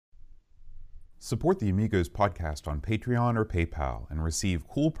Support the Amigos podcast on Patreon or PayPal and receive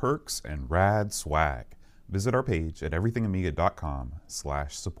cool perks and rad swag. Visit our page at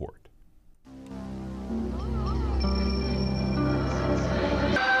everythingamiga.com/support.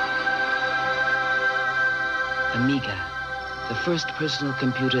 Amiga, the first personal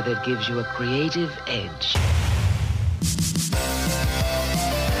computer that gives you a creative edge.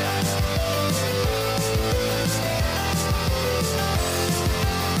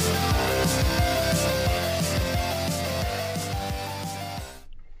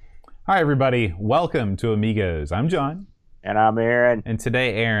 Hi everybody, welcome to Amigos. I'm John. And I'm Aaron. And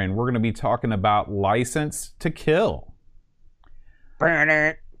today, Aaron, we're going to be talking about License to Kill. Burn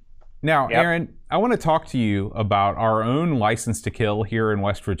it. Now, Aaron, I want to talk to you about our own License to Kill here in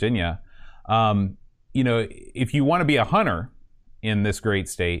West Virginia. If you want to be a hunter in this great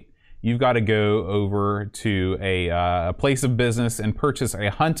state, you've got to go over to a place of business and purchase a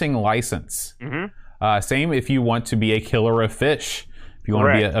hunting license. Mm-hmm. Same if you want to be a killer of fish. If you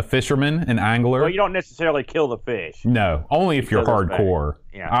want to be a fisherman, an angler. Well, you don't necessarily kill the fish. No, only if you're hardcore.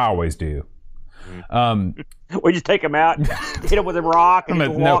 Yeah. I always do. We just take them out, hit them with a rock, and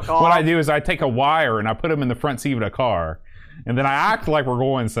walk off. What I do is I take a wire and I put them in the front seat of a car, and then I act like we're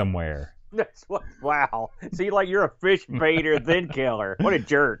going somewhere. Wow. See, like you're a fish baiter, then killer. What a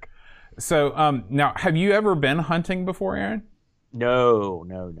jerk. So, now, have you ever been hunting before, Aaron? No.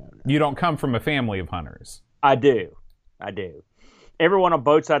 You don't come from a family of hunters? I do. Everyone on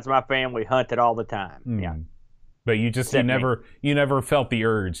both sides of my family hunted all the time. Yeah. But you never felt the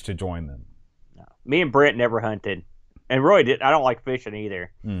urge to join them. No. Me and Brent never hunted. And really, I don't like fishing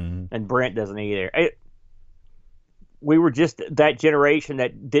either. Mm-hmm. And Brent doesn't either. We were just that generation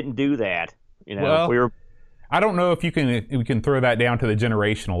that didn't do that. Well, I don't know if we can throw that down to the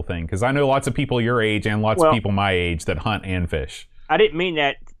generational thing, because I know lots of people your age and lots of people my age that hunt and fish. I didn't mean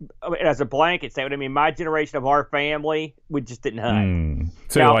that as a blanket statement. I mean, my generation of our family, we just didn't hunt.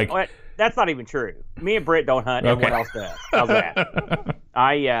 That's not even true. Me and Britt don't hunt. Everyone else does. How's that?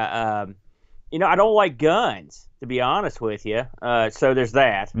 I don't like guns, to be honest with you. So there's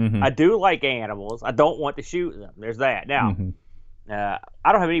that. Mm-hmm. I do like animals. I don't want to shoot them. There's that. Now, I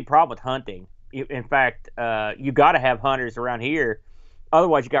don't have any problem with hunting. In fact, you got to have hunters around here.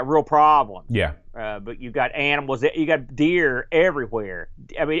 Otherwise, you got real problems. Yeah. But you got animals. You got deer everywhere.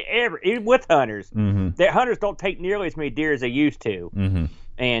 I mean, even with hunters, the hunters don't take nearly as many deer as they used to. Mm-hmm.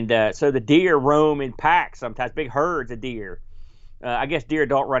 And so the deer roam in packs sometimes, big herds of deer. I guess deer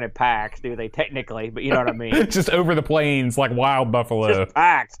don't run in packs, do they, technically? But you know what I mean. Just over the plains like wild buffalo. Just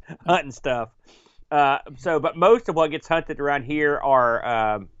packs, hunting stuff. But most of what gets hunted around here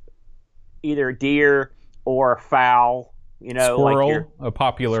are either deer or fowl. Squirrel, a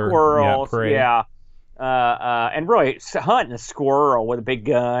popular squirrels, prey. Yeah. And really, hunting a squirrel with a big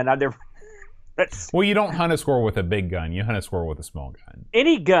gun, Well, you don't hunt a squirrel with a big gun. You hunt a squirrel with a small gun.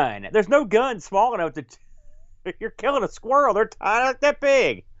 Any gun. There's no gun small enough to... You're killing a squirrel. They're not that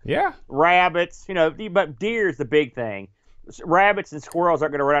big. Yeah. Rabbits, but deer's the big thing. Rabbits and squirrels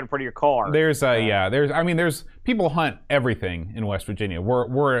aren't going to run out in front of your car. There's people hunt everything in West Virginia.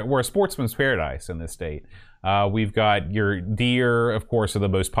 We're a sportsman's paradise in this state. We've got your deer, of course, are the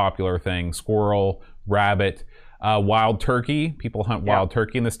most popular thing. Squirrel, rabbit, wild turkey. People hunt wild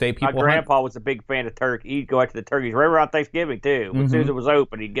turkey in the state. My grandpa was a big fan of turkey. He'd go after the turkeys right around Thanksgiving, too. Mm-hmm. As soon as it was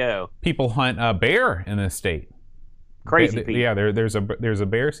open, he'd go. People hunt bear in this state. Crazy people. Yeah, there's a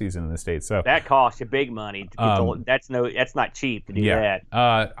bear season in the state. So that costs you big money. That's not cheap to do that.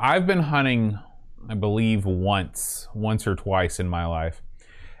 I've been hunting, I believe, once or twice in my life,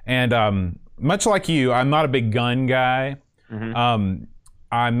 and much like you, I'm not a big gun guy. Mm-hmm.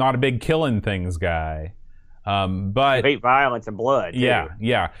 I'm not a big killing things guy. But you hate violence and blood. Yeah, too.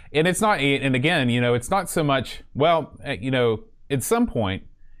 Yeah, and it's not. And again, it's not so much. Well, at some point,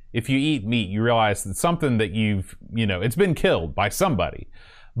 if you eat meat, you realize that something that it's been killed by somebody.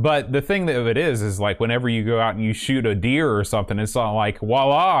 But the thing of it is like whenever you go out and you shoot a deer or something, it's not like,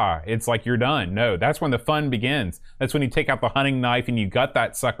 voila, it's like you're done. No, that's when the fun begins. That's when you take out the hunting knife and you gut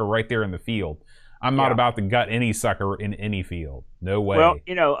that sucker right there in the field. I'm not about to gut any sucker in any field. No way. Well,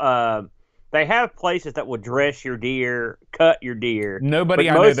 they have places that will dress your deer, cut your deer. Nobody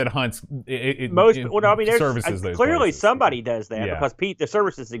I know that hunts services those clearly places. Somebody does that because the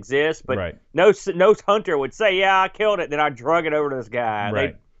services exist, but no hunter would say, "Yeah, I killed it, then I drug it over to this guy."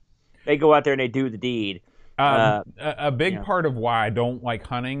 Right. They go out there and they do the deed. A big part of why I don't like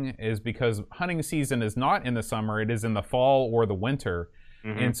hunting is because hunting season is not in the summer; it is in the fall or the winter,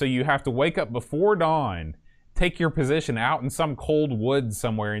 and so you have to wake up before dawn. Take your position out in some cold woods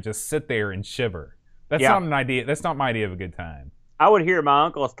somewhere and just sit there and shiver. That's not an idea. That's not my idea of a good time. I would hear my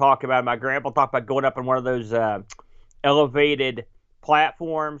uncles talk about, my grandpa talk about going up on one of those elevated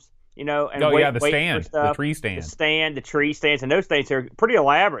platforms, and the stand, the tree stand. The tree stands, and those stands are pretty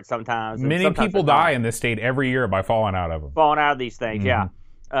elaborate sometimes. Many people die in this state every year by falling out of them. Falling out of these things, yeah.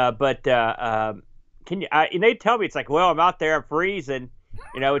 But can you? And they tell me it's like, well, I'm out there, I'm freezing.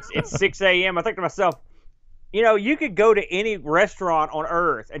 It's 6 a.m. I think to myself, you could go to any restaurant on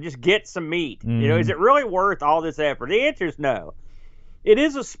earth and just get some meat. Is it really worth all this effort? The answer is no. It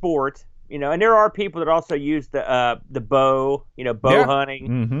is a sport, and there are people that also use the bow. Bow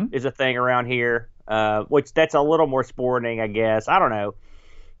hunting is a thing around here, which that's a little more sporting, I guess. I don't know.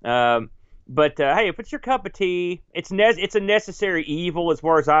 But hey, if it's your cup of tea, it's a necessary evil as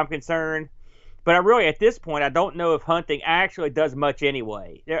far as I'm concerned. But I really, at this point, I don't know if hunting actually does much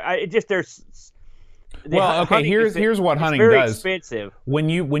anyway. Here's what hunting very does. Expensive. When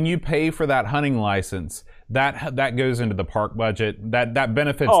you pay for that hunting license, that goes into the park budget. That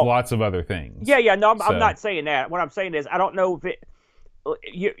benefits lots of other things. Yeah. No, I'm not saying that. What I'm saying is, I don't know if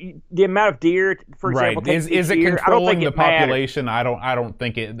the amount of deer, for example, is it controlling the population? I don't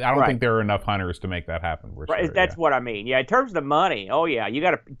think there are enough hunters to make that happen. That's what I mean. Yeah, in terms of the money, you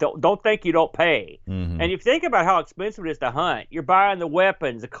got to don't think you don't pay. And if you think about how expensive it is to hunt, you're buying the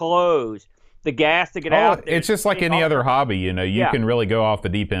weapons, the clothes, the gas to get out there. It's just like any other hobby, you can really go off the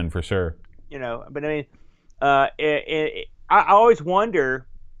deep end for sure. But I mean, I always wonder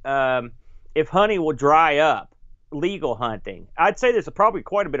if hunting will dry up. Legal hunting. I'd say there's probably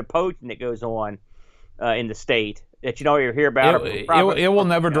quite a bit of poaching that goes on in the state that you hear about. It will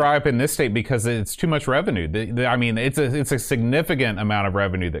never dry up in this state because it's too much revenue. I mean, it's a significant amount of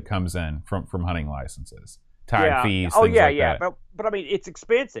revenue that comes in from hunting licenses, tag fees. Things like that. But I mean, it's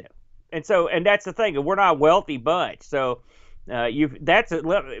expensive, and that's the thing. We're not a wealthy bunch, so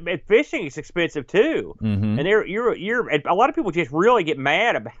fishing is expensive too, and a lot of people just really get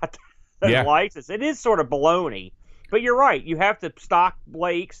mad about that license. It is sort of baloney. But you're right. You have to stock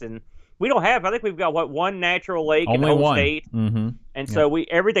lakes, and we don't have. I think we've got one natural lake in the whole state, and so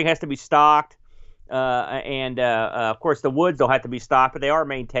everything has to be stocked. And of course, the woods don't have to be stocked, but they are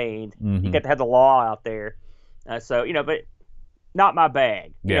maintained. You got to have the law out there. But not my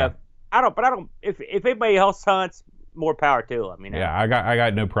bag. I don't. If anybody else hunts, more power to them. Yeah, I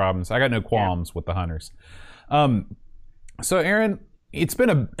got no problems. I got no qualms with the hunters. So Aaron, it's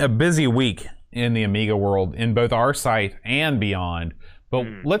been a busy week in the Amiga world, in both our site and beyond. But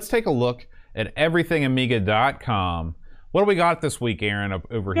let's take a look at everythingamiga.com. What do we got this week, Aaron,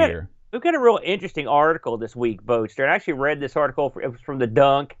 over here? We've got a real interesting article this week, Boatster. I actually read this article. It was from the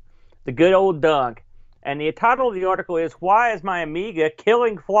Dunk, the good old Dunk. And the title of the article is, Why is my Amiga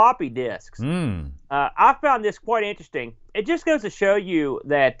Killing Floppy Disks? I found this quite interesting. It just goes to show you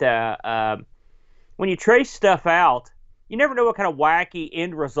that when you trace stuff out, you never know what kind of wacky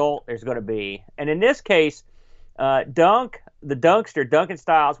end result there's going to be. And in this case, the Dunkster, Duncan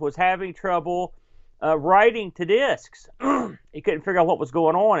Styles, was having trouble writing to disks. He couldn't figure out what was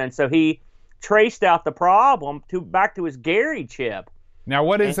going on, and so he traced out the problem back to his Gary chip. Now,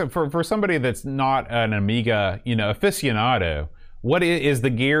 what is it for somebody that's not an Amiga, aficionado? What is the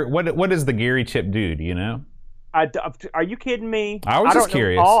Gary? What does the Gary chip do? Do you know? Are you kidding me? I was just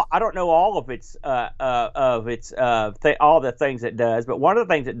curious. I don't know all of its all the things it does, but one of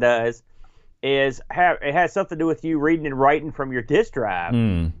the things it does is it has something to do with you reading and writing from your disk drive.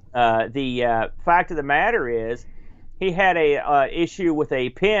 The fact of the matter is, he had a issue with a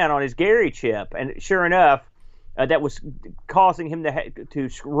pin on his Gary chip, and sure enough, that was causing him to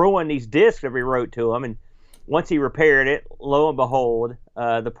ruin these disks that we wrote to him. And once he repaired it, lo and behold,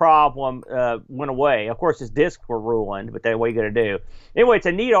 the problem went away. Of course, his disks were ruined, but what are you going to do? Anyway, it's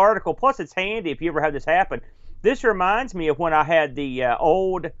a neat article. Plus, it's handy if you ever have this happen. This reminds me of when I had the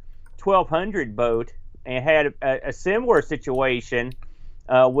old 1200 boat and had a similar situation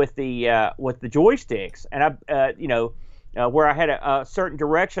with the joysticks, and where I had a certain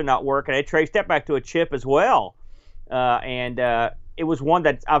direction not working. I traced that back to a chip as well, and it was one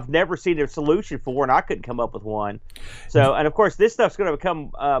that I've never seen a solution for, and I couldn't come up with one. So, and of course, this stuff's going to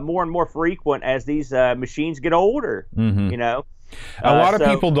become more and more frequent as these machines get older. A lot of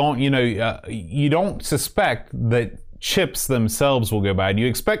people don't, you don't suspect that chips themselves will go bad. You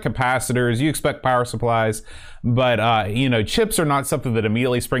expect capacitors, you expect power supplies, but chips are not something that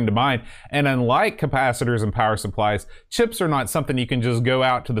immediately spring to mind. And unlike capacitors and power supplies, chips are not something you can just go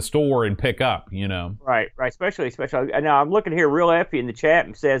out to the store and pick up. Right. Especially. Now I'm looking here. Real Effie in the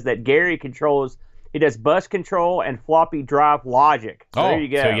chat says that Gary he does bus control and floppy drive logic. So there you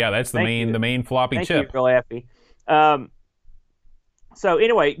go. So yeah, that's the main floppy chip. Thank you, Real Effie. So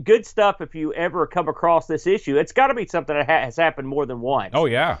anyway, good stuff if you ever come across this issue. It's got to be something that has happened more than once. Oh,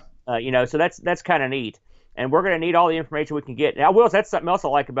 yeah. So that's kind of neat. And we're going to need all the information we can get. Now, that's something else I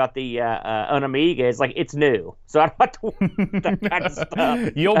like about the Amiga is like it's new, so I don't have to worry that kind of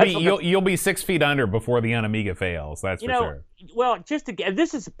stuff. You'll be 6 feet under before the Amiga fails. That's for sure. Well,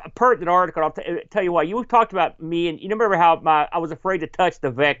 this is a pertinent article. I'll tell you what. You talked about me, and you remember how I was afraid to touch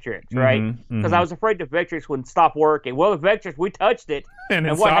the Vectrex, right? Because I was afraid the Vectrex wouldn't stop working. Well, the Vectrex, we touched it, and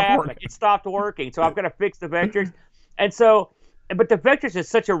what happened? Working. It stopped working. So I've got to fix the Vectrex, but the Vectrex is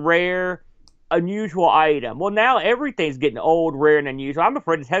such a rare, unusual item. Well, now everything's getting old, rare, and unusual. I'm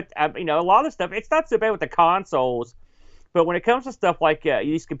afraid a lot of stuff. It's not so bad with the consoles, but when it comes to stuff like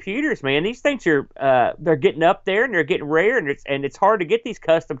these computers, man, these things are they're getting up there and they're getting rare, and it's hard to get these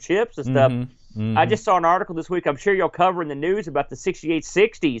custom chips and stuff. I just saw an article this week. I'm sure you'll cover in the news about the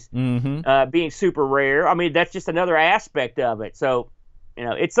 6860s being super rare. I mean, that's just another aspect of it. So,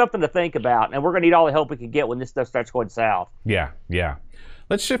 it's something to think about, and we're going to need all the help we can get when this stuff starts going south. Yeah.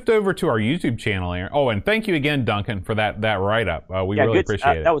 Let's shift over to our YouTube channel here. Oh, and thank you again, Duncan, for that write-up. We really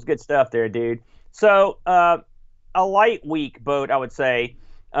appreciate it. That was good stuff there, dude. So, a light week, Boat, I would say.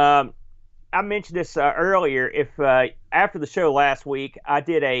 I mentioned this earlier. If after the show last week, I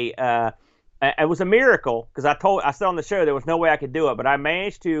did it was a miracle, because I said on the show there was no way I could do it, but I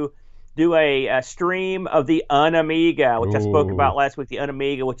managed to do a stream of the Unamiga, which I spoke about last week, the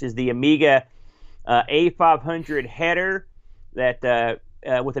Unamiga, which is the Amiga A500 header that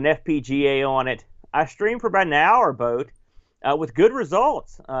with an FPGA on it. I streamed for about an hour, Boat, with good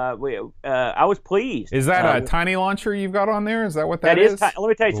results. I was pleased. Is that a Tiny Launcher you've got on there? Is that what that is? Let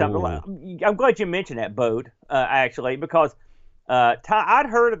me tell you something. I'm glad you mentioned that, Boat, actually, because I'd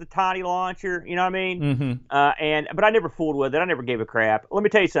heard of the Tiny Launcher, you know what I mean? But I never fooled with it. I never gave a crap. Let me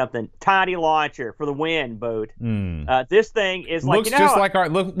tell you something. Tiny Launcher for the win, Boat. This thing is like...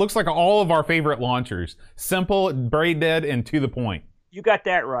 Looks like all of our favorite launchers. Simple, brain dead, and to the point. You got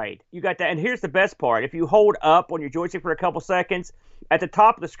that right. You got that. And here's the best part. If you hold up on your joystick for a couple seconds, at the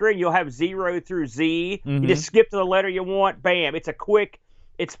top of the screen, you'll have 0 through Z. You just skip to the letter you want. Bam. It's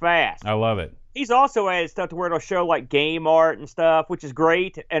it's fast. I love it. He's also added stuff to where it'll show like game art and stuff, which is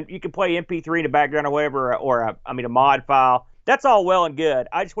great. And you can play MP3 in the background or whatever, or a mod file. That's all well and good.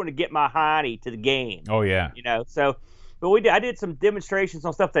 I just want to get my hiney to the game. Oh, yeah. But I did some demonstrations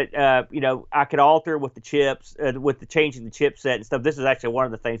on stuff that, I could alter with the chips, with the changing the chipset and stuff. This is actually one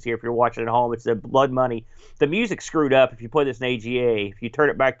of the things here if you're watching at home. It's the Blood Money. The music's screwed up if you play this in AGA. If you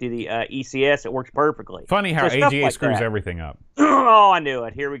turn it back to the ECS, it works perfectly. Funny how AGA screws everything up. Oh, I knew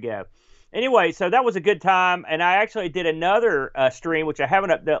it. Here we go. Anyway, so that was a good time, and I actually did another stream, which I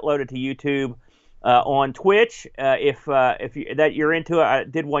haven't uploaded to YouTube, on Twitch. If you're into it, I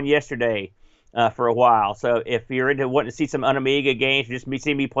did one yesterday for a while. So if you're into wanting to see some Unamiga games, just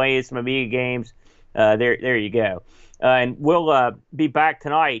see me playing some Amiga games, there you go. And we'll be back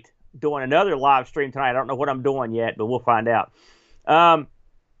tonight doing another live stream tonight. I don't know what I'm doing yet, but we'll find out.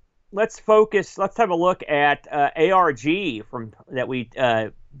 Let's have a look at ARG that we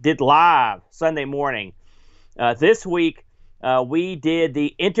did live Sunday morning. This week, we did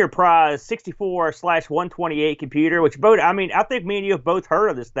the Enterprise 64/128 computer, which I think me and you have both heard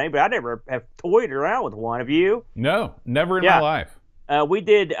of this thing, but I never have toyed around with one. Have you? No, never in my life. We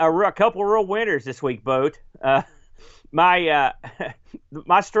did a couple of real winners this week, Boat. My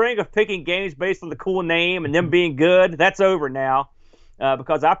string of picking games based on the cool name and them being good, that's over now.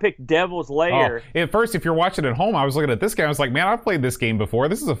 Because I picked Devil's Lair. Oh, at first, if you're watching at home, I was looking at this game. I was like, man, I've played this game before.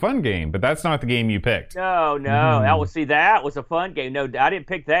 This is a fun game, but that's not the game you picked. No. That was a fun game. No, I didn't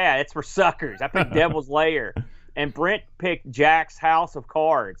pick that. It's for suckers. I picked Devil's Lair. And Brent picked Jack's House of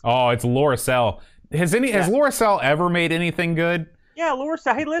Cards. Oh, it's Lauracell. Has Lauracell ever made anything good? Yeah,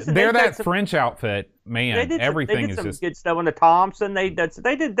 Lauracell. Hey, listen. They're that French outfit. Man, everything is just... They did some good stuff on the Thompson. They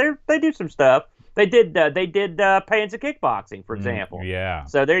do some stuff. They did Panzer Kickboxing, for example. Yeah.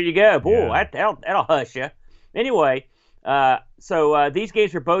 So there you go. Boy, that'll hush you. Anyway, so these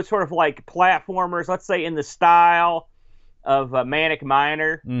games are both sort of like platformers, let's say in the style of Manic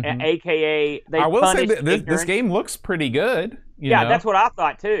Miner, a.k.a. I will say that this game looks pretty good. You know? That's what I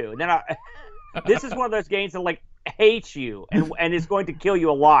thought too. And then this is one of those games that like hates you and is going to kill you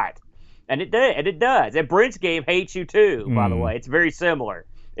a lot. And it does. And Brent's game hates you too, by the way. It's very similar.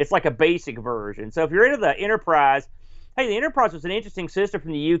 It's like a basic version. So if you're into the Enterprise, hey, the Enterprise was an interesting system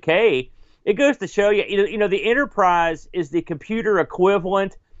from the UK. It goes to show you, the Enterprise is the computer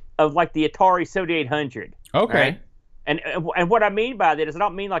equivalent of like the Atari 7800. Okay. Right? And what I mean by that is I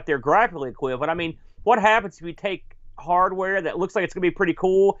don't mean like they're graphically equivalent. I mean, what happens if you take hardware that looks like it's going to be pretty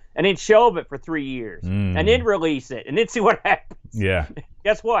cool and then shelve it for 3 years and then release it and then see what happens? Yeah.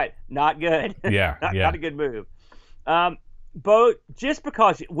 Guess what? Not good. Yeah. Not a good move. But just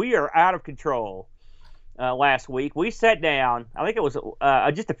because we are out of control last week, we sat down, I think it was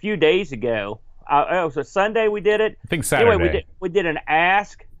just a few days ago. It was a Sunday we did it. I think Saturday. Anyway, we did an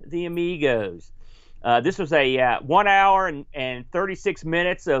Ask the Amigos. This was a 1 hour and 36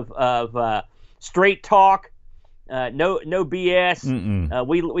 minutes of straight talk, no BS.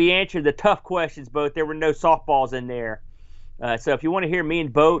 We answered the tough questions, Boat. There were no softballs in there. So if you want to hear me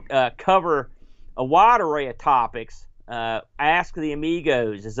and Boat cover a wide array of topics, Ask the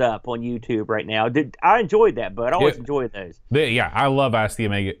Amigos is up on YouTube right now. I enjoyed that, Bud. I always enjoyed those. Yeah, I love Ask the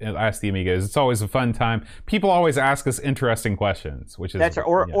Amigos. It's always a fun time. People always ask us interesting questions, which is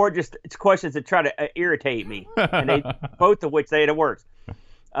or just it's questions that try to irritate me, and both of which it works.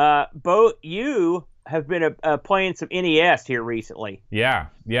 Both you have been playing some NES here recently. Yeah.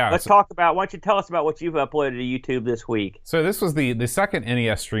 Let's talk about. Why don't you tell us about what you've uploaded to YouTube this week? So this was the second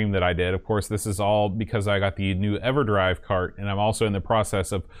NES stream that I did. Of course, this is all because I got the new EverDrive cart, and I'm also in the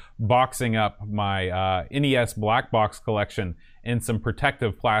process of boxing up my NES black box collection in some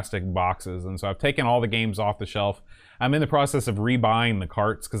protective plastic boxes. And so I've taken all the games off the shelf. I'm in the process of rebuying the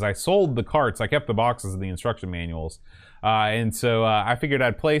carts because I sold the carts. I kept the boxes and the instruction manuals. And so I figured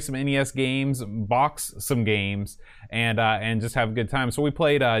I'd play some NES games, box some games, and just have a good time. So we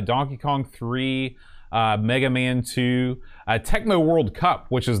played Donkey Kong 3, Mega Man 2, Tecmo World Cup,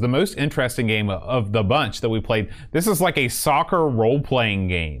 which is the most interesting game of the bunch that we played. This is like a soccer role-playing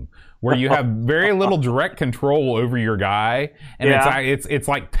game where you have very little direct control over your guy, and it's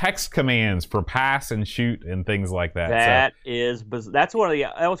like text commands for pass and shoot and things like that. That was one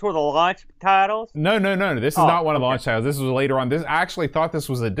of the launch titles. No. This is not one of the launch titles. This was later on. I actually thought this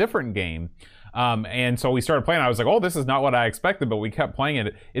was a different game. And so we started playing. I was like, oh, this is not what I expected, but we kept playing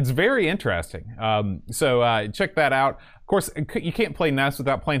it. It's very interesting. So check that out. Of course, you can't play NES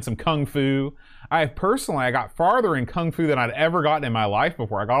without playing some Kung Fu. I got farther in Kung Fu than I'd ever gotten in my life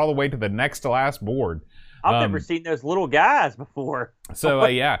before. I got all the way to the next to last board. I've never seen those little guys before. So,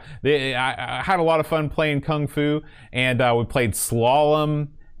 I had a lot of fun playing Kung Fu, and we played Slalom.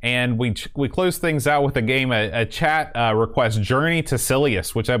 And we closed things out with a game, a chat request, Journey to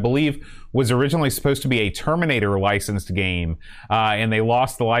Silius, which I believe was originally supposed to be a Terminator licensed game, and they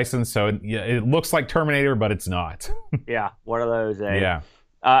lost the license, so it looks like Terminator, but it's not. Yeah, one of those. Yeah.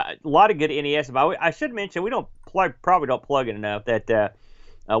 A lot of good NES. I should mention, we probably don't plug it enough, that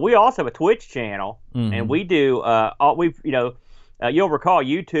we also have a Twitch channel, and we do, you'll recall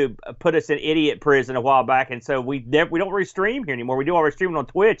YouTube put us in idiot prison a while back, and so we don't really stream here anymore. We do all our streaming on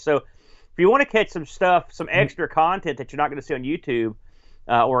Twitch. So if you want to catch some extra content that you're not going to see on YouTube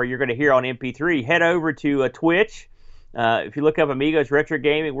or you're going to hear on MP3, head over to Twitch. If you look up Amigos Retro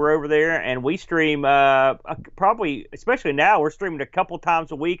Gaming, we're over there, and we stream probably, especially now, we're streaming a couple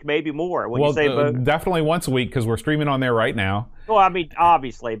times a week, maybe more. Definitely once a week because we're streaming on there right now. Well, I mean,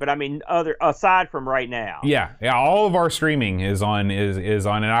 obviously, but I mean, aside from right now. Yeah, all of our streaming is on,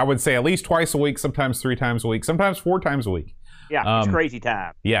 and I would say at least twice a week, sometimes 3 times a week, sometimes 4 times a week. Yeah, it's crazy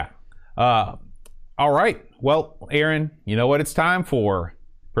time. Yeah. All right. Well, Aaron, you know what it's time for?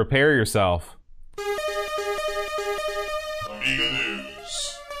 Prepare yourself. Amiga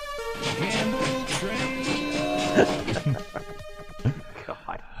News.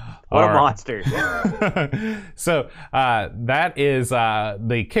 God, what a monster. So that is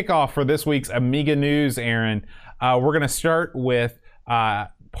the kickoff for this week's Amiga News, Aaron. We're going to start with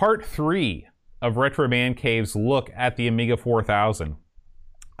part 3 of Retro Man Cave's look at the Amiga 4000.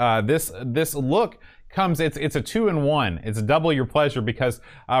 This look comes, it's a 2-in-1. It's double your pleasure because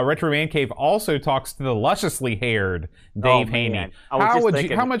Retro Man Cave also talks to the lusciously haired Dave Haney.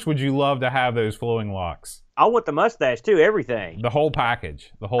 How much would you love to have those flowing locks? I want the mustache too, everything. The whole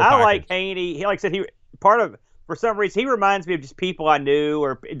package. I like Haney. Like I said, for some reason, he reminds me of just people I knew,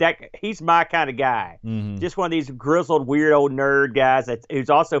 or that he's my kind of guy. Mm-hmm. Just one of these grizzled, weird old nerd guys who's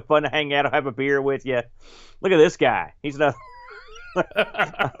also fun to hang out and have a beer with you. Look at this guy. He's not.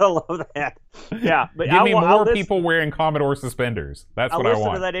 I love that. Yeah, but give me more people wearing Commodore suspenders. That's what I want. I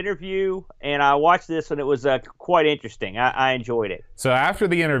listened to that interview and I watched this, and it was quite interesting. I enjoyed it. So after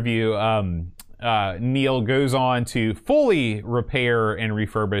the interview, Neil goes on to fully repair and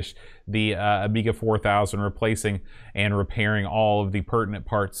refurbish the Amiga 4000, replacing and repairing all of the pertinent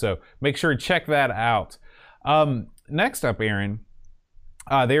parts. So make sure to check that out. Next up, Aaron,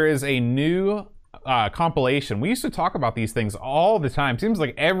 there is a new compilation. We used to talk about these things all the time. Seems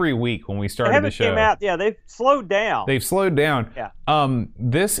like every week when we started the show. Came out. Yeah, they've slowed down. Yeah.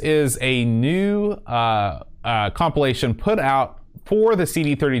 This is a new compilation put out for the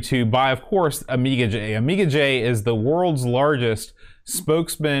CD32 by, of course, Amiga J. Amiga J is the world's largest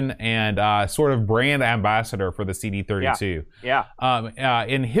spokesman and sort of brand ambassador for the CD32. Yeah.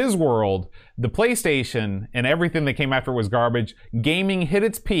 In his world, the PlayStation and everything that came after was garbage. Gaming hit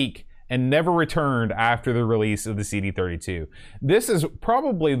its peak and never returned after the release of the CD32. This is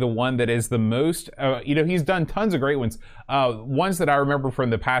probably the one that is the most, he's done tons of great ones. Ones that I remember from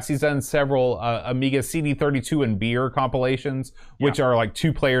the past, he's done several Amiga CD32 and Beer compilations, which are like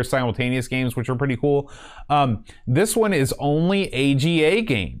 2-player simultaneous games, which are pretty cool. This one is only AGA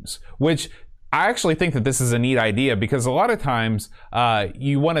games, which I actually think that this is a neat idea because a lot of times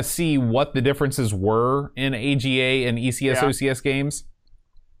you want to see what the differences were in AGA and ECS, OCS games.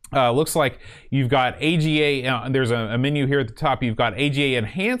 Looks like you've got AGA, there's a menu here at the top, you've got AGA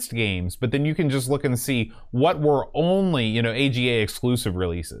enhanced games, but then you can just look and see what were only, AGA exclusive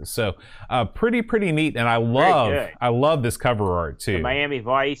releases. So, pretty neat, and I love this cover art too. The Miami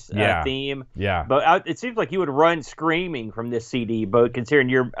Vice theme. Yeah. But it seems like you would run screaming from this CD, but considering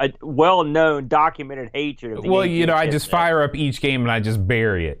your well-known, documented hatred of the I just fire up each game and I just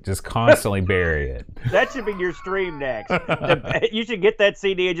bury it, just constantly bury it. That should be your stream next. You should get that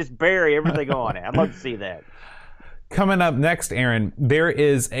CD and just bury everything on it. I'd love to see that. Coming up next, Aaron, there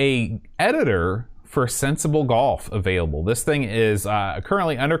is a editor for Sensible Golf available. This thing is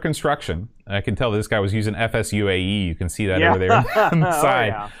currently under construction. I can tell this guy was using FSUAE. You can see that over there on the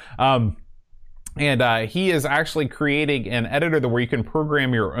side. And he is actually creating an editor where you can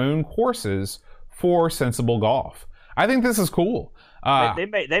program your own courses for Sensible Golf. I think this is cool. They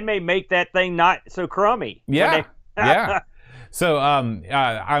may make that thing not so crummy. Yeah. So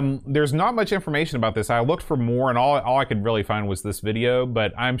there's not much information about this. I looked for more, and all I could really find was this video.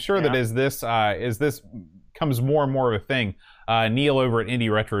 But I'm sure that as this comes more and more of a thing, Neil over at Indie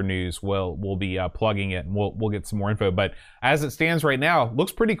Retro News will be plugging it, and we'll get some more info. But as it stands right now,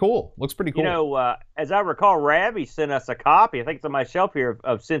 looks pretty cool. As I recall, Rabby sent us a copy. I think it's on my shelf here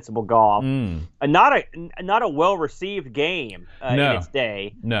of Sensible Golf. Not a well received game in its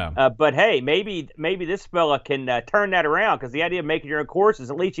day. No. But hey, maybe this fella can turn that around, because the idea of making your own courses,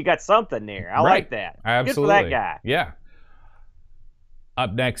 at least you got something there. I like that. Absolutely. Good for that guy. Yeah.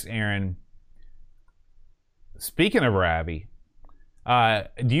 Up next, Aaron. Speaking of Rabby,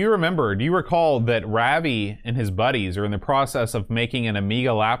 do you recall that Rabby and his buddies are in the process of making an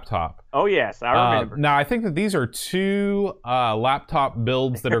Amiga laptop? Oh, yes, I remember. Now, I think that these are two laptop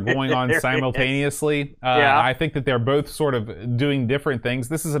builds that are going on simultaneously. I think that they're both sort of doing different things.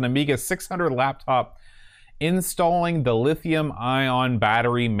 This is an Amiga 600 laptop installing the lithium-ion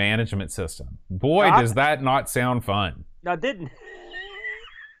battery management system. Boy, does that not sound fun. Now,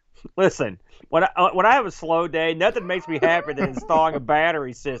 listen, when I have a slow day, nothing makes me happier than installing a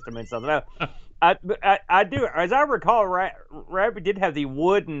battery system and something. I do. As I recall, Rabby did have the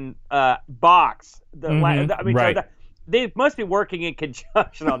wooden box. They must be working in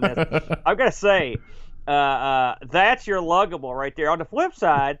conjunction on this. I've got to say, that's your luggable right there. On the flip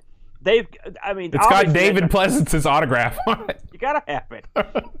side, it's got David Pleasance's autograph on it. You gotta have it.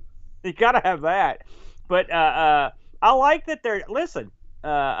 You gotta have that. But I like that they're listen.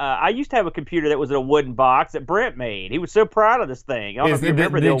 I used to have a computer that was in a wooden box that Brent made. He was so proud of this thing. I don't know if you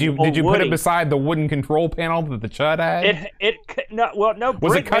remember. Did you put it beside the wooden control panel that the Chud had? No.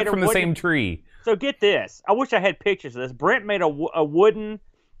 Was it cut from the same tree? So get this. I wish I had pictures of this. Brent made a wooden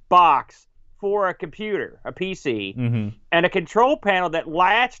box for a computer, a PC, and a control panel that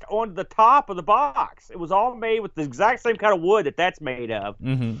latched onto the top of the box. It was all made with the exact same kind of wood that's made of.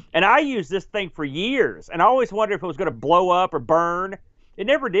 And I used this thing for years, and I always wondered if it was going to blow up or burn. It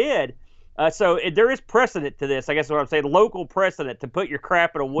never did. So there is precedent to this, I guess is what I'm saying, local precedent to put your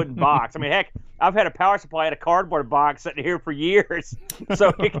crap in a wooden box. I mean, heck, I've had a power supply in a cardboard box sitting here for years,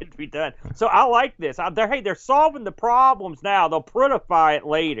 so it can be done. So I like this. They're solving the problems now. They'll prutify it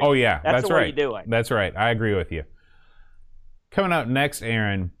later. Oh, yeah, that's the right. way you do it. That's right. I agree with you. Coming up next,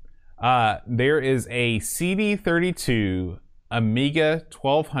 Aaron, there is a CD32 Amiga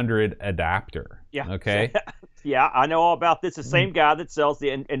 1200 adapter. Yeah. Okay. Yeah, I know all about this. The same guy that sells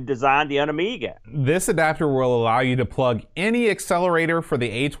and designed the Unamiga. This adapter will allow you to plug any accelerator for the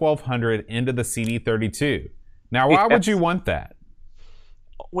A1200 into the CD32. Now, why would you want that?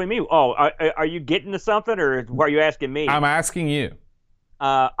 What do you mean? Oh, are you getting to something, or are you asking me? I'm asking you.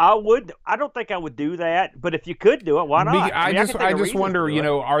 I don't think I would do that, but if you could do it, why not? I just wonder,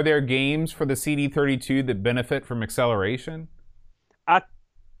 are there games for the CD32 that benefit from acceleration?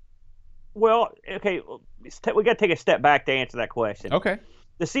 Well, okay, we got to take a step back to answer that question. Okay.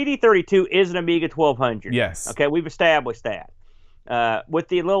 The CD32 is an Amiga 1200. Yes. Okay, we've established that. With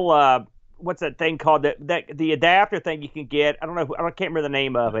the little what's that thing called? The adapter thing you can get. I can't remember the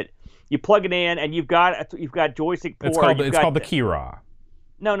name of it. You plug it in, and you've got joystick port. It's called the Keyraw.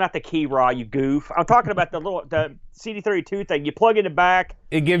 No, not the Keyraw, you goof. I'm talking about the CD32 thing. You plug in the back.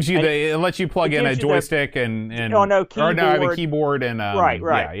 It gives you it lets you plug in a joystick and keyboard. I have a keyboard and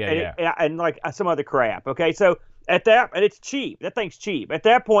right. Yeah. And like some other crap. Okay, so at that, and it's cheap. That thing's cheap. At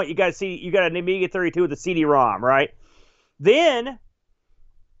that point, you got an Amiga 32 with a CD-ROM, right? Then,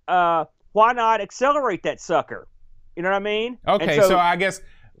 why not accelerate that sucker? You know what I mean? Okay, so I guess.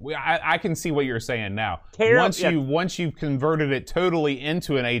 I can see what you're saying now. Once you've converted it totally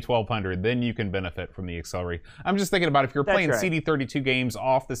into an A1200, then you can benefit from the accelerator. I'm just thinking about if you're playing CD32 games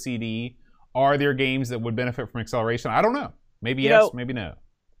off the CD, are there games that would benefit from acceleration? I don't know. Maybe yes, maybe no.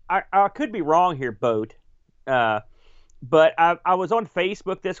 I could be wrong here, Boat. But I was on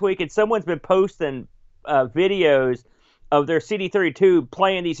Facebook this week, and someone's been posting videos of their CD32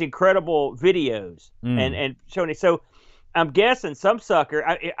 playing these incredible videos and showing it. So I'm guessing some sucker,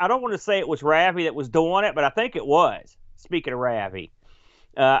 I don't want to say it was Ravi that was doing it, but I think it was. Speaking of Ravi,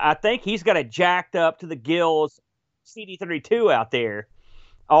 I think he's got a jacked up to the gills CD32 out there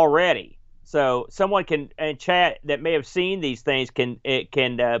already. So someone can in chat that may have seen these things can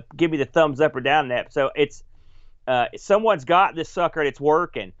give me the thumbs up or down on that. So it's someone's got this sucker and it's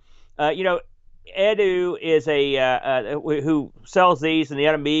working. Edu is who sells these and the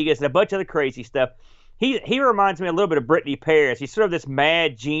Amigas and a bunch of other crazy stuff. He reminds me a little bit of Brittany Paris. He's sort of this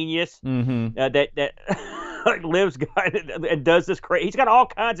mad genius that lives and does this crazy. He's got all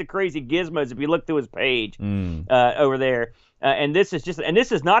kinds of crazy gizmos if you look through his page over there. And this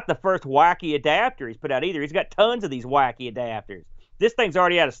is not the first wacky adapter he's put out either. He's got tons of these wacky adapters. This thing's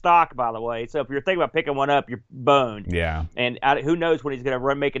already out of stock, by the way. So if you're thinking about picking one up, you're boned. Yeah. And who knows when he's going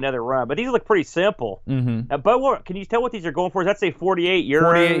to make another run. But these look pretty simple. But can you tell what these are going for? Does that say 48 euros?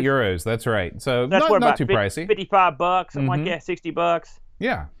 48 euros. That's right. So that's not too pricey. $55, something like that. $60.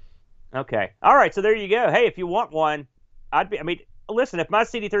 Yeah. Okay. All right. So there you go. Hey, if you want one, listen. If my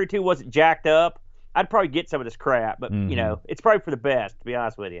CD32 wasn't jacked up, I'd probably get some of this crap. But it's probably for the best, to be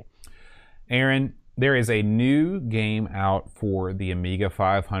honest with you. Aaron, there is a new game out for the Amiga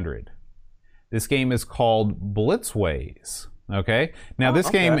 500. This game is called Blitzways. Okay. Now this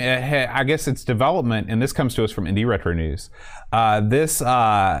game, I guess its development, and this comes to us from Indie Retro News.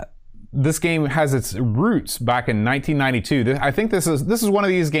 This game has its roots back in 1992. I think this is one of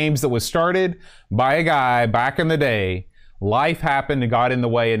these games that was started by a guy back in the day. Life happened and got in the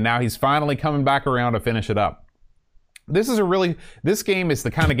way, and now he's finally coming back around to finish it up. This game is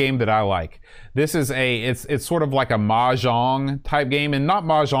the kind of game that I like. This is it's sort of like a Mahjong type game, and not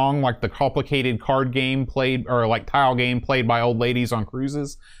Mahjong like the complicated card game played, or like tile game played by old ladies on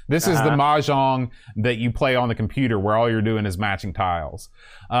cruises. This is the Mahjong that you play on the computer where all you're doing is matching tiles.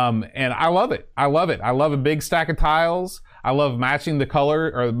 And I love it. I love a big stack of tiles. I love matching the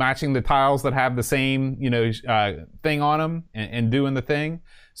color or matching the tiles that have the same, thing on them and doing the thing.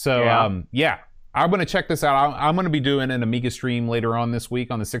 So, I'm going to check this out. I'm going to be doing an Amiga stream later on this week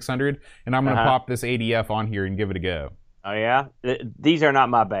on the 600, and I'm going to pop this ADF on here and give it a go. Oh, yeah? These are not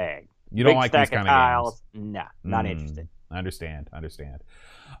my bag. You don't like these kind of tiles? Nah, not interested. Understand.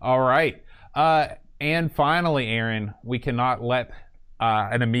 All right. And finally, Aaron, we cannot let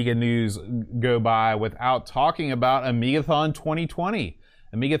an Amiga news go by without talking about Amigathon 2020.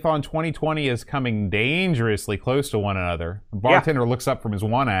 Amigathon 2020 is coming dangerously close to one another. The bartender looks up from his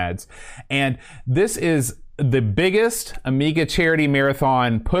one ads. And this is the biggest Amiga charity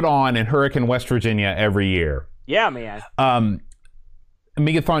marathon put on in Hurricane, West Virginia every year. Yeah, man.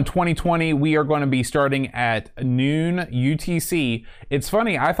 Amigathon 2020, we are going to be starting at noon UTC. It's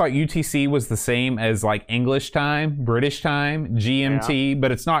funny, I thought UTC was the same as like English time, British time, GMT,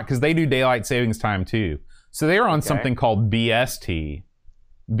 but it's not, because they do daylight savings time too. So they're on something called BST.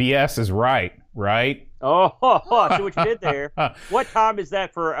 BS is right? Oh, I see what you did there. What time is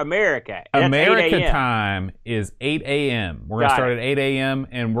that for America? That's America time is 8 a.m. We're going to start at 8 a.m.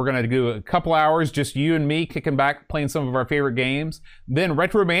 and we're going to do a couple hours, just you and me kicking back, playing some of our favorite games. Then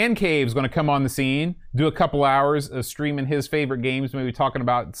Retro Man Cave is going to come on the scene, do a couple hours of streaming his favorite games, maybe talking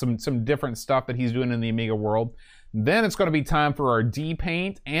about some different stuff that he's doing in the Amiga world. Then it's going to be time for our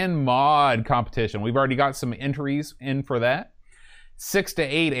D-Paint and Mod competition. We've already got some entries in for that. 6 to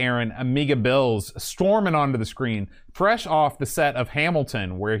 8, Aaron, Amiga Bills storming onto the screen, fresh off the set of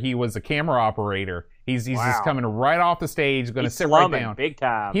Hamilton, where he was a camera operator. He's just coming right off the stage, going to sit right down. Big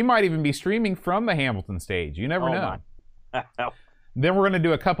time. He might even be streaming from the Hamilton stage. You never know. Then we're going to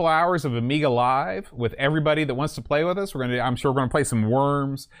do a couple hours of Amiga Live with everybody that wants to play with us. I'm sure we're going to play some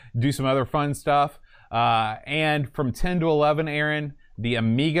Worms, do some other fun stuff. And from 10 to 11, Aaron, the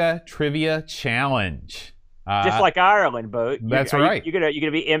Amiga Trivia Challenge. Just like Ireland, Boat. That's right. You're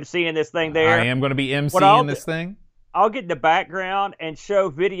gonna be emceeing this thing there. I am going to be emceeing this thing. I'll get in the background and show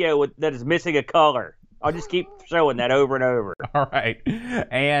video that is missing a color. I'll just keep showing that over and over. All right.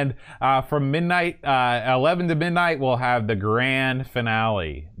 And from midnight, 11 to midnight, we'll have the grand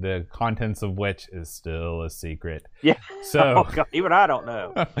finale, the contents of which is still a secret. Yeah. So God, even I don't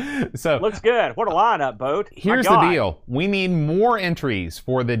know. So looks good. What a lineup, Boat. Here's the deal. We need more entries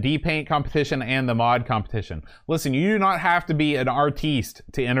for the D-Paint competition and the mod competition. Listen, you do not have to be an artiste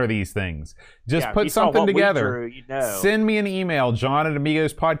to enter these things. Just put something together. Send me an email,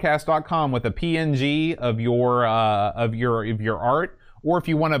 john@amigospodcast.com, with a PNG of your art. Or if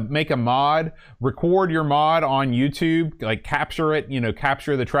you want to make a mod, record your mod on YouTube, like capture it,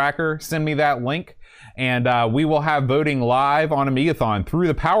 capture the tracker, send me that link, and we will have voting live on Amigathon. Through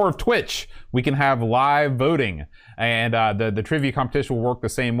the power of Twitch, we can have live voting, and the trivia competition will work the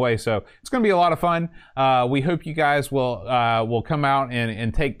same way. So it's going to be a lot of fun. We hope you guys will come out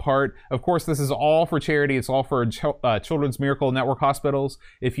and take part. Of course, this is all for charity. It's all for Children's Miracle Network hospitals.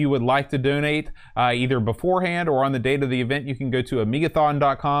 If you would like to donate either beforehand or on the date of the event, you can go to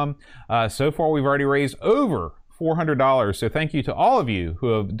amigathon.com. So far, we've already raised over $400. So thank you to all of you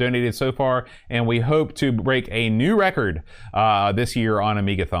who have donated so far, and we hope to break a new record this year on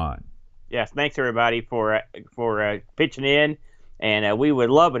Amigathon. Yes, thanks everybody for pitching in, and we would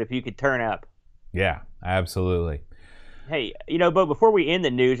love it if you could turn up. Yeah, absolutely. Hey, but before we end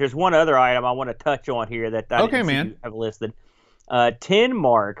the news, there's one other item I want to touch on here that I didn't see you have listed. 10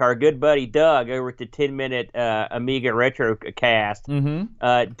 Mark, our good buddy Doug over at the 10-minute Amiga Retro Cast,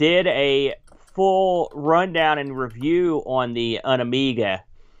 did a full rundown and review on the Amiga.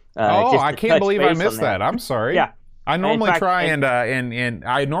 I can't believe I missed that. I'm sorry. Yeah. I normally and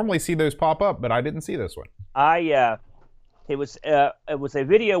I normally see those pop up, but I didn't see this one. It was a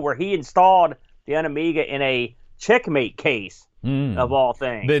video where he installed the Amiga in a Checkmate case of all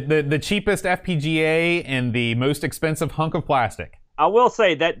things. The cheapest FPGA and the most expensive hunk of plastic. I will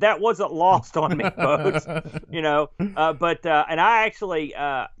say that wasn't lost on me, folks. But I actually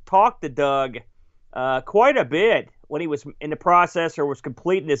talked to Doug quite a bit when he was in the process or was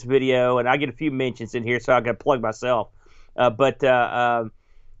completing this video, and I get a few mentions in here, so I got to plug myself. But Doug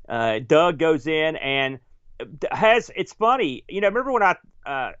goes in and it's funny, remember when I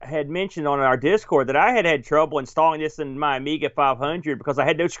had mentioned on our Discord that I had trouble installing this in my Amiga 500 because I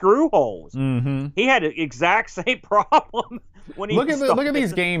had no screw holes. Mm-hmm. He had the exact same problem when he look at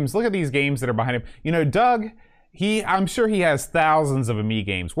these games. Look at these games that are behind him. Doug, I'm sure he has thousands of Amiga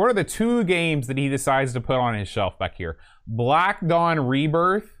games. What are the two games that he decides to put on his shelf back here? Black Dawn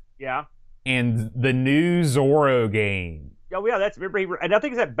Rebirth. Yeah. And the new Zorro game. Oh yeah, and I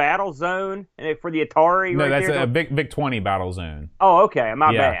think it's that Battle Zone for the Atari. No, that's a VIC-20 Battle Zone. Oh, okay,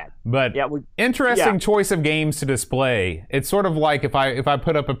 my bad. But interesting choice of games to display. It's sort of like if I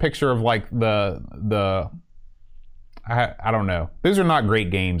put up a picture of like the I don't know. Those are not great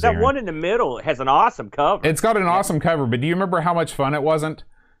games. That one in the middle has an awesome cover. It's got an awesome cover, but do you remember how much fun it wasn't?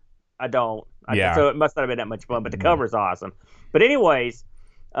 I don't. So it must not have been that much fun, but the cover's awesome. But anyways.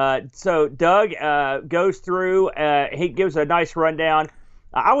 So Doug goes through, he gives a nice rundown.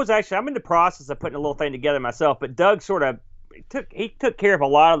 I'm in the process of putting a little thing together myself, but Doug sort of took care of a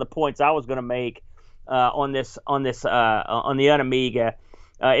lot of the points I was going to make on the Amiga.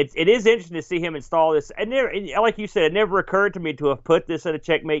 It is interesting to see him install this. And like you said, it never occurred to me to have put this in a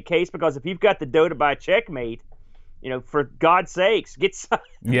Checkmate case, because if you've got the dough to buy Checkmate, for God's sakes,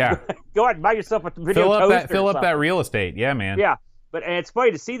 go out and buy yourself a video toaster. Fill up that real estate. Yeah, man. Yeah. But and it's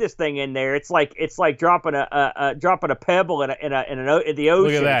funny to see this thing in there. It's like dropping a pebble in the ocean.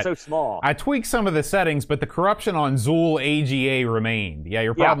 Look at that. It's so small. I tweaked some of the settings, but the corruption on Zool AGA remained. Yeah,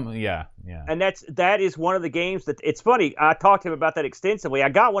 your problem. Yeah. And that is one of the games that it's funny. I talked to him about that extensively. I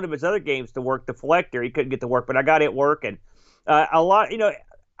got one of his other games to work, the Flector. He couldn't get to work, but I got it working. A lot.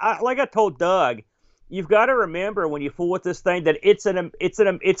 Like I told Doug, you've got to remember when you fool with this thing that it's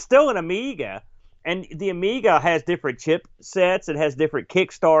still an Amiga. And the Amiga has different chip sets. It has different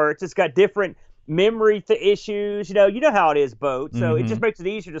kickstarts. It's got different memory issues. You know how it is, Boat. So it just makes it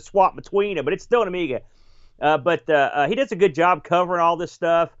easier to swap between them. But it's still an Amiga. But he does a good job covering all this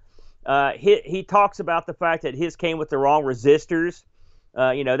stuff. He talks about the fact that his came with the wrong resistors.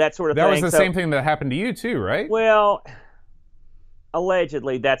 That sort of thing. That was the same thing that happened to you too, right? Well,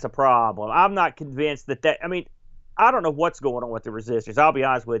 allegedly that's a problem. I'm not convinced that. I mean, I don't know what's going on with the resistors. I'll be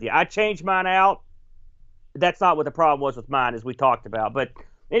honest with you. I changed mine out. That's not what the problem was with mine, as we talked about. But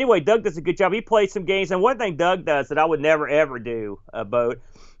anyway, Doug does a good job. He plays some games, and one thing Doug does that I would never ever do, Boat,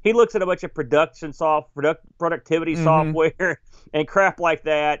 he looks at a bunch of productivity software and crap like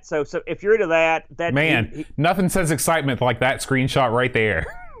that. So if you're into that, nothing says excitement like that screenshot right there.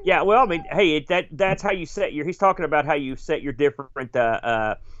 Yeah, well, I mean, hey, that's how you set he's talking about how you set your different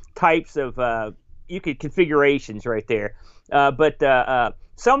types of configurations right there. But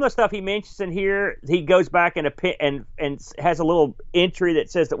some of the stuff he mentions in here, he goes back and has a little entry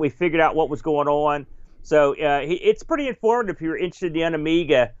that says that we figured out what was going on. So it's pretty informative if you're interested in the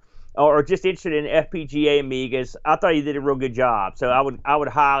Amiga or just interested in FPGA Amigas. I thought he did a real good job. So I would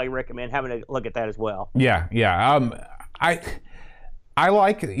highly recommend having a look at that as well. Yeah. I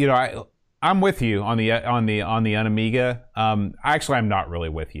like, I'm with you on the Amiga. Actually, I'm not really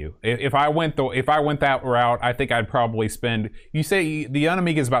with you. If I went that route, I think I'd probably spend. You say the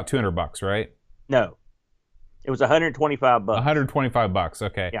Amiga is about $200, right? No, it was $125. $125.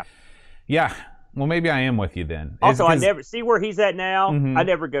 Okay. Yeah. Well, maybe I am with you then. Also, I never see where he's at now. Mm-hmm. I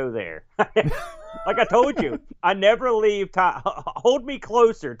never go there. Like I told you, I never leave. Hold me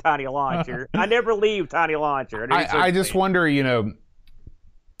closer, Tiny Launcher. I never leave Tiny Launcher. I just wonder,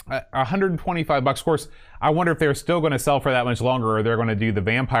 $125. Of course, I wonder if they're still going to sell for that much longer, or they're going to do the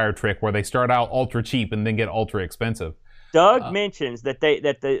vampire trick where they start out ultra cheap and then get ultra expensive. Doug mentions that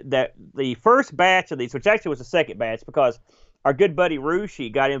the first batch of these, which actually was the second batch, because our good buddy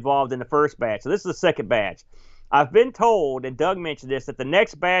Rushi got involved in the first batch. So this is the second batch. I've been told, and Doug mentioned this, that the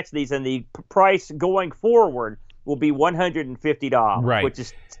next batch of these and the price going forward will be $150, right, which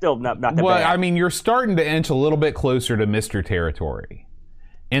is still not that bad. Well, I mean, you're starting to inch a little bit closer to Mr. territory.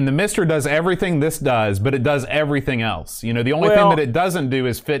 And the Mister does everything this does, but it does everything else. The only thing that it doesn't do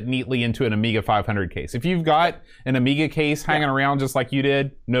is fit neatly into an Amiga 500 case. If you've got an Amiga case hanging around just like you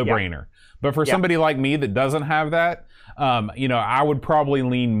did, no brainer. But for somebody like me that doesn't have that, I would probably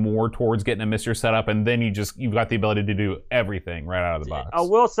lean more towards getting a Mister set up, and then you've got the ability to do everything right out of the box. I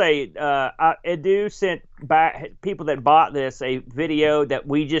will say, Edu sent back people that bought this a video that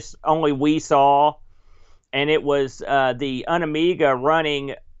we saw. And it was the Unamiga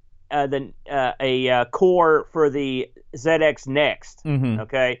running a core for the ZX Next. Mm-hmm.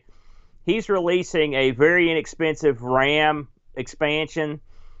 Okay, he's releasing a very inexpensive RAM expansion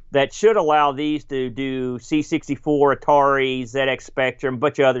that should allow these to do C64, Atari, ZX Spectrum, a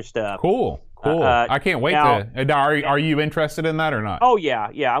bunch of other stuff. Cool. I can't wait to. Are you interested in that or not? Oh yeah,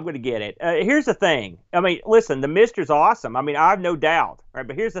 I'm going to get it. Here's the thing. I mean, listen, the Mister's awesome. I mean, I have no doubt. Right,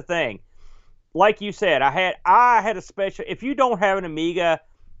 but here's the thing. Like you said, I had a special. If you don't have an Amiga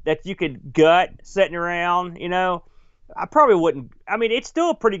that you could gut sitting around, I probably wouldn't. I mean, it's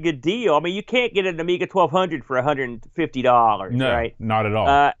still a pretty good deal. I mean, you can't get an Amiga 1200 for $150, no, right? Not at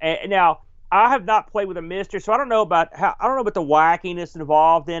all. And now, I have not played with a Mister, so I don't know about the wackiness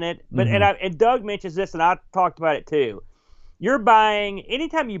involved in it. But and Doug mentions this, and I talked about it too.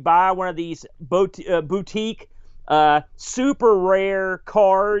 Anytime you buy one of these boutique, super rare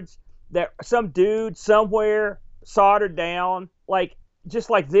cards that some dude somewhere soldered down, just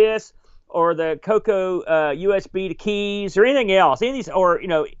like this, or the Coco USB to keys, or anything else, any of these, or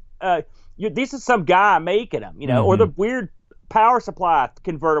this is some guy making them, or the weird power supply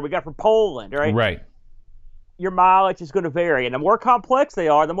converter we got from Poland, right? Right. Your mileage is going to vary, and the more complex they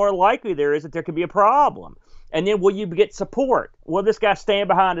are, the more likely there is that there could be a problem. And then will you get support? Will this guy stand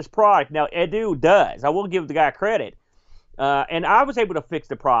behind his product? Now, Edu does. I will give the guy credit. And I was able to fix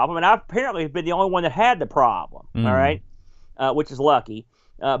the problem, and I apparently have been the only one that had the problem, all right, which is lucky.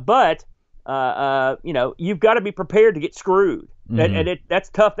 But you've got to be prepared to get screwed, and that's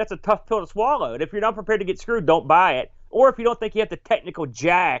tough. That's a tough pill to swallow. And if you're not prepared to get screwed, don't buy it. Or if you don't think you have the technical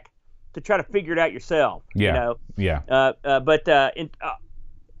jack to try to figure it out yourself,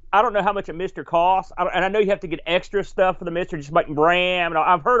 I don't know how much a Mister costs, and I know you have to get extra stuff for the Mister, just like RAM. And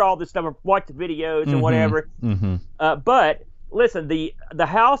I've heard all this stuff, I've watched the videos and whatever. Mm-hmm. But listen, the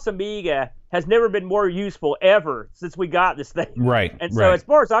House Amiga has never been more useful ever since we got this thing. Right. And so, as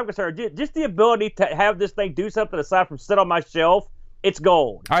far as I'm concerned, just the ability to have this thing do something aside from sit on my shelf, it's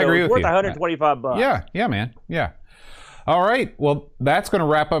gold. I agree with you. It's worth $125. Yeah, man. Yeah. All right. Well, that's going to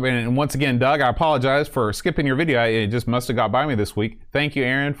wrap up. And once again, Doug, I apologize for skipping your video. It just must have got by me this week. Thank you,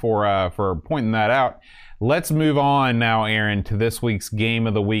 Aaron, for pointing that out. Let's move on now, Aaron, to this week's Game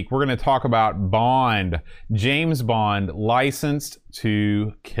of the Week. We're going to talk about Bond, James Bond, Licensed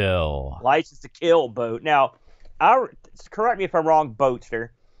to Kill. Licensed to Kill, Boat. Now, correct me if I'm wrong, Boatster.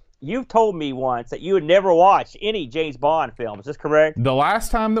 You've told me once that you had never watched any James Bond film. Is this correct? The last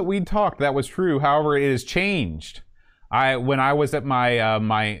time that we talked, that was true. However, it has changed. When I was at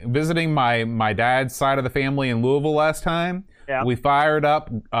visiting my dad's side of the family in Louisville last time, we fired up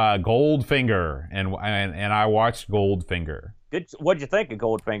Goldfinger, and I watched Goldfinger. Good. What'd you think of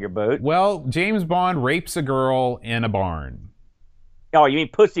Goldfinger, Boot? Well, James Bond rapes a girl in a barn. Oh, you mean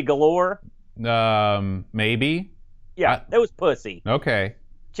Pussy Galore? Maybe. Yeah, that was pussy. Okay.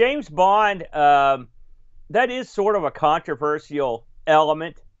 James Bond, that is sort of a controversial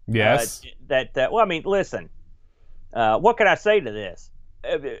element. Yes. Well, I mean, listen, what can I say to this?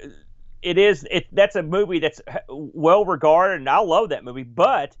 That's a movie that's well regarded, and I love that movie,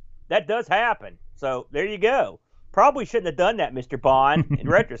 but that does happen. So there you go. Probably shouldn't have done that, Mr. Bond, in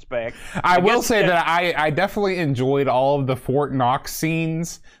retrospect. I will say that I definitely enjoyed all of the Fort Knox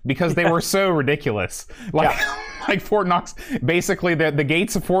scenes because they were so ridiculous. Like Fort Knox, basically the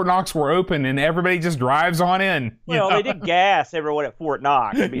gates of Fort Knox were open and everybody just drives on in. Well, they did gas everyone at Fort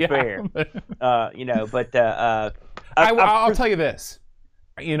Knox, to be fair. I'll tell you this.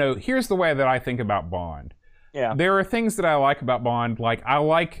 Here's the way that I think about Bond. Yeah. There are things that I like about Bond. Like, I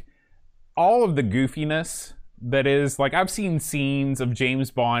like all of the goofiness. That is, like, I've seen scenes of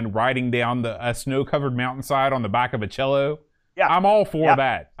James Bond riding down a snow-covered mountainside on the back of a cello. Yeah, I'm all for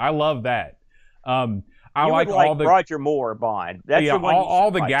that. I love that. I like all the Roger Moore Bond. That's the one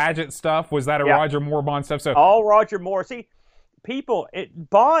all the gadget stuff. Was that a Roger Moore Bond stuff? So all Roger Moore. See,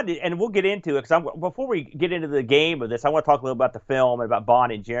 Bond, and we'll get into it because before we get into the game of this, I want to talk a little about the film and about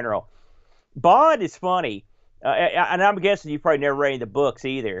Bond in general. Bond is funny, and I'm guessing you've probably never read any of the books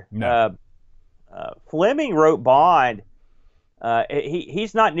either. No. Fleming wrote Bond.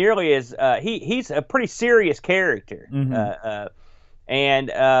 He's not nearly as he's a pretty serious character. Mm-hmm.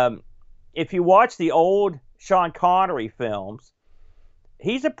 And if you watch the old Sean Connery films,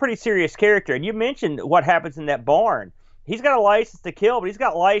 he's a pretty serious character. And you mentioned what happens in that barn. He's got a license to kill, but he's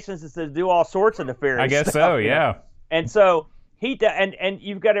got licenses to do all sorts of nefarious I guess stuff, so, yeah. And so and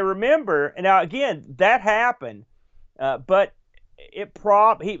you've got to remember. And now again, that happened, but.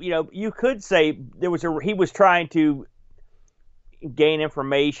 You could say he was trying to gain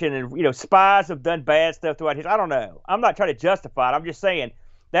information, and spies have done bad stuff throughout history. I don't know. I'm not trying to justify it. I'm just saying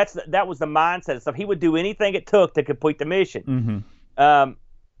that was the mindset of stuff. He would do anything it took to complete the mission. Mm-hmm.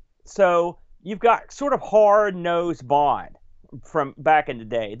 So you've got sort of hard-nosed Bond from back in the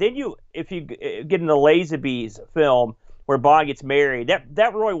day. Then if you get in the Lazenby's film where Bond gets married,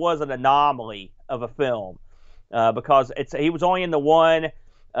 that really was an anomaly of a film. Because he was only in the one,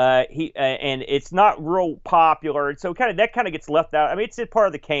 and it's not real popular, and so that kind of gets left out. I mean, it's part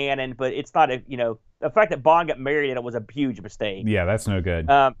of the canon, but it's not the fact that Bond got married in it was a huge mistake. Yeah, that's no good.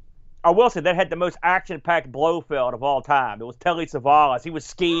 I will say that had the most action-packed Blofeld of all time. It was Telly Savalas. He was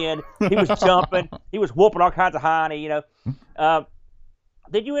skiing, he was jumping, he was whooping all kinds of hiney.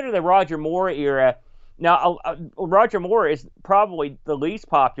 Then you enter the Roger Moore era. Now, Roger Moore is probably the least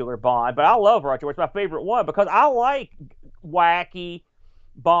popular Bond, but I love Roger Moore. It's my favorite one because I like wacky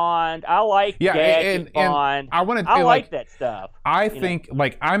Bond. I like gadget Bond. And I like that stuff. I think,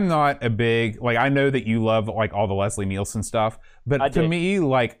 I'm not a big, I know that you love, all the Leslie Nielsen stuff, but to me,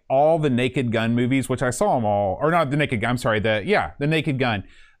 all the Naked Gun movies, which I saw them all, or not the Naked Gun, I'm sorry, the Naked Gun.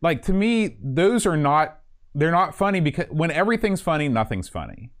 To me, those are they're not funny because when everything's funny, nothing's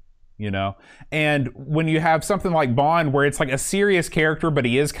funny. And when you have something like Bond where it's a serious character, but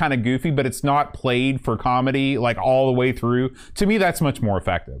he is kind of goofy, but it's not played for comedy all the way through, to me that's much more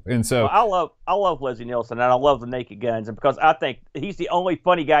effective. And so I love Leslie Nielsen, and I love the Naked Guns, and because I think he's the only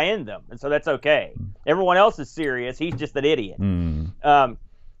funny guy in them, and so that's okay. Everyone else is serious; he's just an idiot.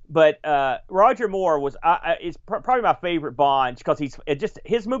 But Roger Moore is probably my favorite Bond because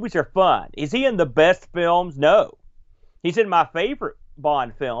his movies are fun. Is he in the best films? No, he's in my favorite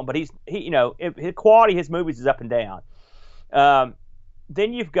Bond film, but his quality of his movies is up and down.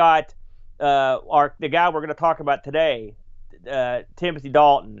 Then you've got the guy we're going to talk about today, Timothy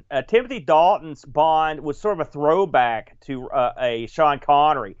Dalton. Timothy Dalton's Bond was sort of a throwback to a Sean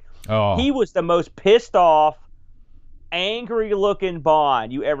Connery. Oh. He was the most pissed off, angry-looking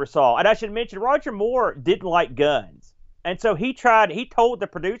Bond you ever saw. And I should mention, Roger Moore didn't like guns. And so he told the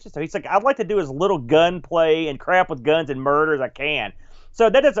producers, he's like, I'd like to do as little gunplay and crap with guns and murder as I can. So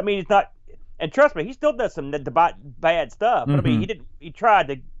that doesn't mean he's not, and trust me, he still does some bad stuff. But I mean, he tried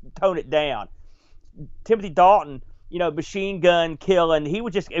to tone it down. Timothy Dalton, machine gun killing, he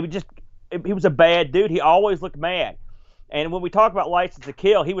was a bad dude. He always looked mad. And when we talk about License to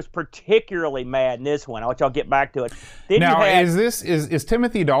Kill, he was particularly mad in this one. I'll let y'all get back to it. Is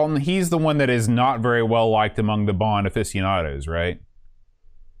Timothy Dalton, he's the one that is not very well liked among the Bond aficionados, right?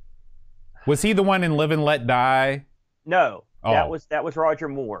 Was he the one in Live and Let Die? No. Oh. That was Roger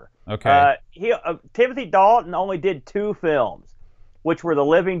Moore. Okay. Timothy Dalton only did 2 films, which were The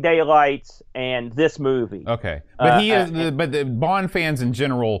Living Daylights and this movie. Okay. But but the Bond fans in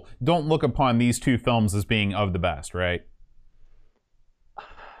general don't look upon these 2 films as being of the best, right?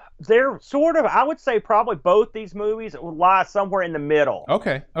 they're sort of, I would say probably both these movies lie somewhere in the middle.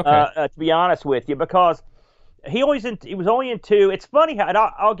 Okay. To be honest with you, because he was only in 2. It's funny how, and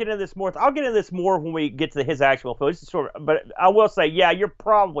I'll get into this more. I'll get into this more when we get to his actual film. But I will say, yeah, you're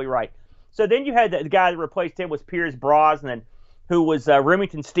probably right. So then you had the guy that replaced him was Pierce Brosnan, who was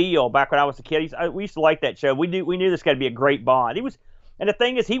Remington Steele back when I was a kid. We used to like that show. We knew this guy to be a great Bond. And the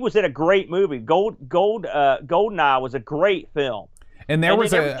thing is, he was in a great movie. Goldeneye was a great film. And there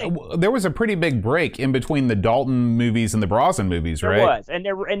was a pretty big break in between the Dalton movies and the Brosnan movies, right? There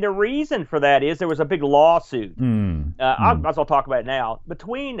was, and the reason for that is there was a big lawsuit. I might as well talk about it now.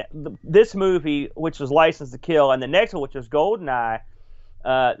 Between this movie, which was License to Kill, and the next one, which was Goldeneye,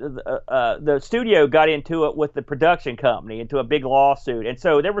 the studio got into it with the production company, into a big lawsuit, and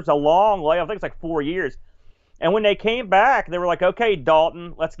so there was a long layoff. I think it's like 4 years. And when they came back, they were like, "Okay,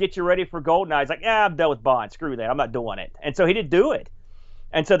 Dalton, let's get you ready for Goldeneye." He's like, "Yeah, I'm done with Bond. Screw that. I'm not doing it." And so he didn't do it.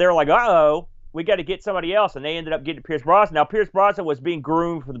 And so they were like, "Uh-oh, we got to get somebody else." And they ended up getting Pierce Brosnan. Now, Pierce Brosnan was being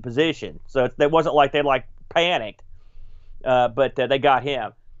groomed for the position, so it wasn't like they panicked, but they got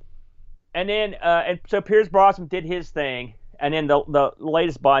him. And then, and so Pierce Brosnan did his thing. And then the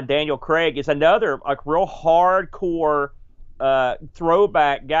latest Bond, Daniel Craig, is another real hardcore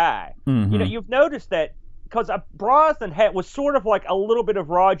throwback guy. Mm-hmm. You've noticed that. Because Brosnan was sort of like a little bit of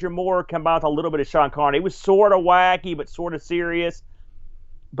Roger Moore combined with a little bit of Sean Connery. He was sort of wacky, but sort of serious.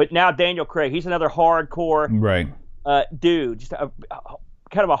 But now Daniel Craig, he's another hardcore dude, just a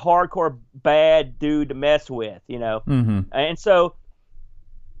kind of a hardcore bad dude to mess with, Mm-hmm. And so,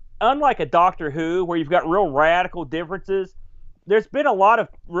 unlike a Doctor Who, where you've got real radical differences, there's been a lot of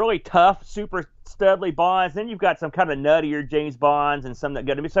really tough, super studly Bonds. Then you've got some kind of nuttier James Bonds and some that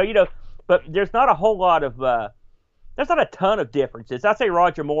go to me. So, but there's not a whole lot of, there's not a ton of differences. I'd say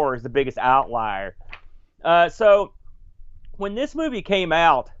Roger Moore is the biggest outlier. So when this movie came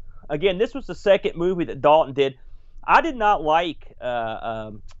out, again, this was the second movie that Dalton did. I did not like,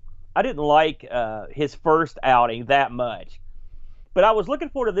 his first outing that much. But I was looking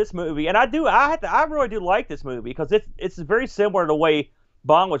forward to this movie, and I really do like this movie because it's very similar to the way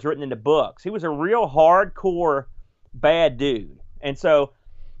Bond was written in the books. He was a real hardcore bad dude. And so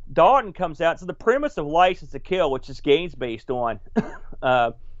Dalton comes out. So the premise of License to Kill, which this game's based on,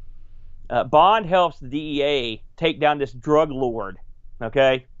 Bond helps the DEA take down this drug lord.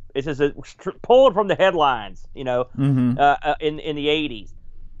 Okay, this is pulled from the headlines, mm-hmm. In the 80s.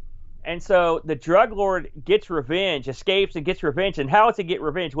 And so the drug lord gets revenge, escapes and gets revenge. And how does he get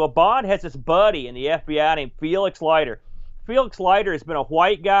revenge? Well, Bond has this buddy in the FBI named Felix Leiter. Felix Leiter has been a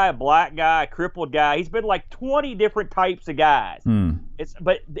white guy, a black guy, a crippled guy. He's been like 20 different types of guys.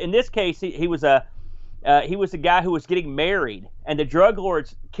 But in this case, he was a guy who was getting married, and the drug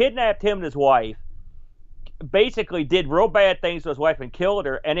lords kidnapped him and his wife, basically did real bad things to his wife and killed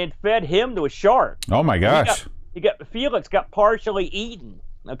her, and then fed him to a shark. Oh my gosh! Felix got partially eaten.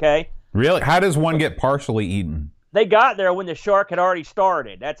 Okay. Really? How does one get partially eaten? They got there when the shark had already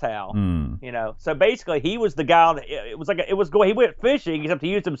started. That's how. So basically, he was the guy. He went fishing, except he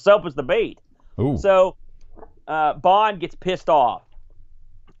used himself as the bait. Ooh. So Bond gets pissed off,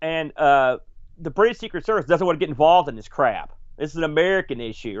 and the British Secret Service doesn't want to get involved in this crap. This is an American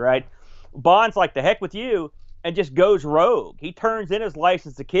issue, right? Bond's like, the heck with you, and just goes rogue. He turns in his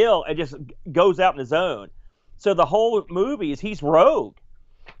License to Kill and just goes out in his own. So the whole movie is he's rogue.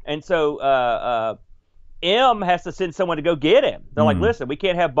 And so M has to send someone to go get him. They're like, listen, we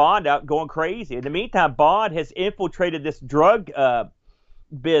can't have Bond out going crazy. In the meantime, Bond has infiltrated this drug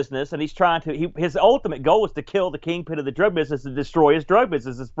business, and he's trying to. His ultimate goal is to kill the kingpin of the drug business and destroy his drug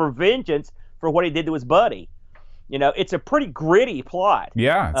business. It's for vengeance for what he did to his buddy. It's a pretty gritty plot.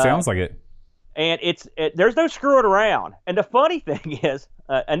 Yeah, it sounds like it. And there's no screwing around. And the funny thing is,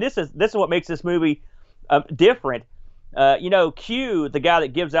 and this is what makes this movie different. Q, the guy that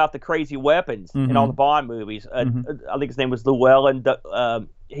gives out the crazy weapons in all the Bond movies, I think his name was Llewellyn.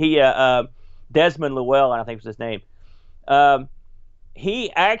 Desmond Llewellyn, I think was his name.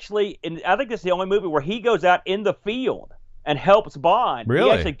 He actually, I think this is the only movie where he goes out in the field and helps Bond.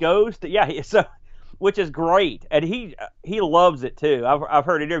 Really? He actually goes to, which is great, and he loves it too. I've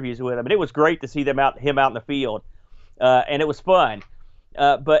heard interviews with him, and it was great to see him out in the field, and it was fun.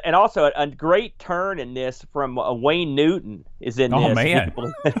 And also a great turn in this from Wayne Newton is in this. Oh man,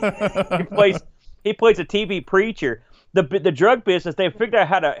 he plays a TV preacher. The drug business, they've figured out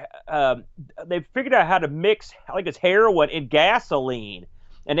how to mix, I think it's heroin in gasoline,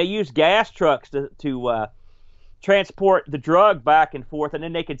 and they use gas trucks to transport the drug back and forth, and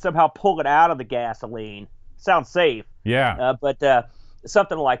then they can somehow pull it out of the gasoline. Sounds safe. Yeah. But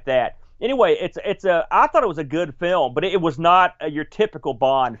something like that. Anyway, I thought it was a good film, but it was not your typical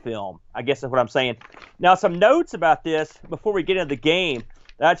Bond film. I guess that's what I'm saying. Now, some notes about this before we get into the game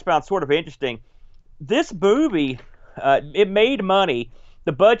that I just found sort of interesting. This movie, it made money.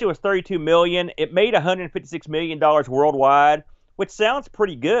 The budget was $32 million. It made $156 million worldwide, which sounds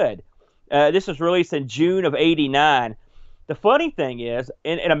pretty good. This was released in June of '89. The funny thing is,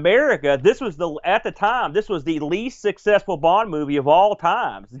 in America, at the time, this was the least successful Bond movie of all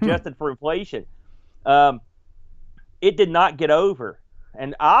time, adjusted for inflation. It did not get over.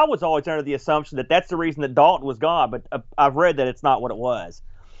 And I was always under the assumption that that's the reason that Dalton was gone, but I've read that it's not what it was.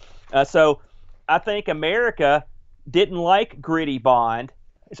 So I think America didn't like gritty Bond,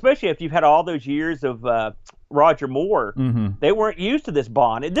 especially if you've had all those years of Roger Moore. Mm-hmm. They weren't used to this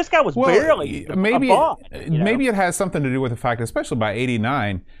Bond. This guy was barely a Bond. Maybe it has something to do with the fact, especially by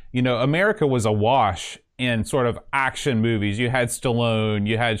 '89, America was awash in sort of action movies. You had Stallone,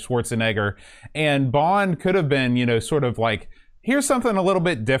 you had Schwarzenegger, and Bond could have been, sort of like, here's something a little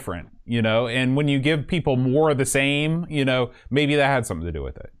bit different, and when you give people more of the same, maybe that had something to do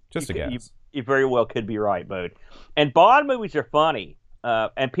with it. Just a guess. You very well could be right, Bode. And Bond movies are funny,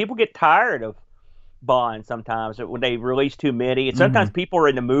 and people get tired of Bond sometimes when they release too many. And sometimes people are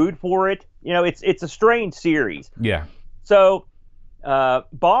in the mood for it. It's a strange series. Yeah. So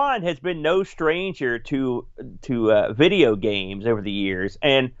Bond has been no stranger to video games over the years,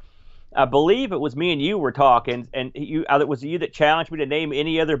 and I believe it was me and you were talking, and it was you that challenged me to name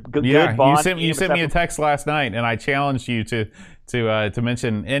any other good Bond game. You sent me a text last night, and I challenged you to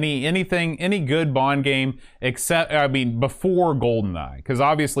mention any good Bond game before GoldenEye, because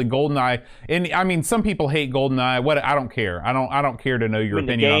obviously GoldenEye, and some people hate GoldenEye. I don't care. I don't care to know your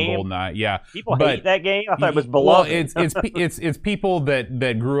opinion on GoldenEye. Yeah, people hate that game. I thought it was beloved. Well, it's people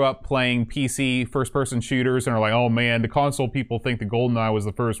that grew up playing PC first person shooters and are like, oh man, the console people think the GoldenEye was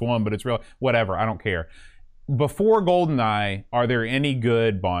the first one, but it's real. Whatever. I don't care. Before GoldenEye, are there any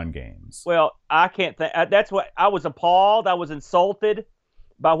good Bond games? Well, I can't think. That's what I was appalled. I was insulted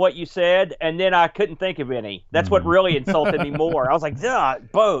by what you said, and then I couldn't think of any. That's what really insulted me more. I was like,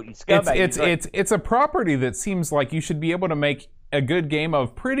 Bo, you scumbag. It's a property that seems like you should be able to make a good game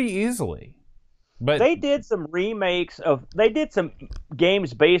of pretty easily. But they did some remakes they did some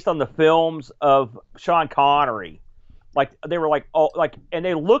games based on the films of Sean Connery. They were and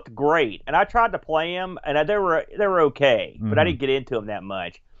they looked great. And I tried to play them, and they were okay, but I didn't get into them that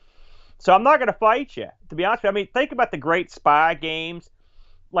much. So I'm not going to fight you, to be honest with you. Think about the great spy games.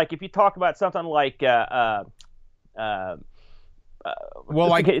 Like if you talk about something like Spy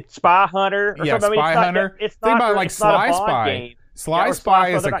Hunter or something. Spy Hunter. Think about Sly Spy. Game. Sly Spy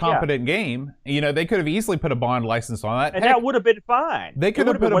is a competent game. They could have easily put a Bond license on that. And that would have been fine. They could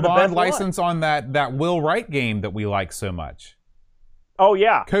have put a Bond license on that Will Wright game that we like so much. Oh,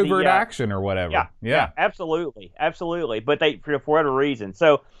 yeah. Covert Action or whatever. Yeah, absolutely. Absolutely. But for whatever reason.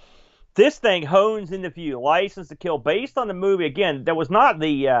 So this thing hones in the view, License to Kill, based on the movie. Again, that was not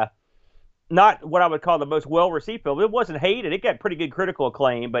not what I would call the most well-received film. It wasn't hated. It got pretty good critical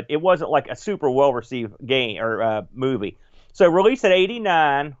acclaim, but it wasn't like a super well-received game or movie. So released in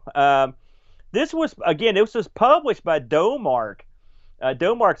 '89. This was published by Domark.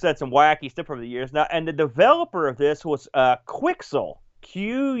 Domark's had some wacky stuff over the years now, and the developer of this was Quixel,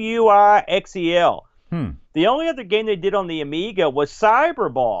 Quixel. The only other game they did on the Amiga was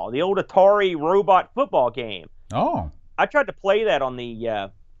Cyberball, the old Atari robot football game. Oh, I tried to play that on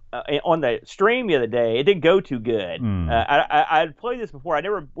the stream the other day. It didn't go too good. I'd played this before. I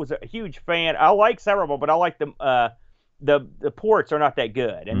never was a huge fan. I like Cyberball, but I like the ports are not that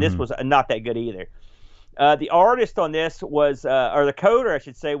good, and this was not that good either. The artist on this was, or the coder, I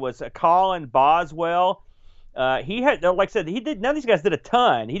should say, was Colin Boswell. He had, like I said, none of these guys did a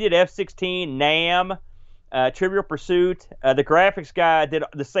ton. He did F-16, NAM, Trivial Pursuit. The graphics guy did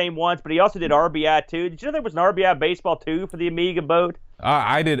the same ones, but he also did RBI 2. Did you know there was an RBI Baseball 2 for the Amiga boat?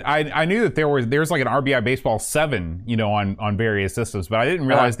 I did. I knew that there's like an RBI Baseball 7, on various systems, but I didn't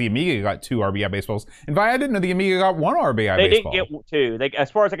realize the Amiga got 2 RBI Baseballs. In fact, I didn't know the Amiga got 1 RBI Baseball. They didn't get 2.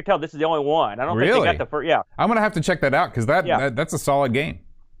 As far as I can tell, this is the only one. I don't think they got the first. Yeah. I'm gonna have to check that out because that's a solid game.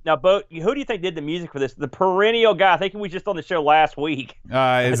 Now, Bo, who do you think did the music for this? The perennial guy. I think he was just on the show last week.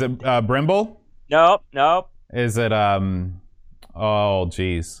 Is it Brimble? Nope. Is it oh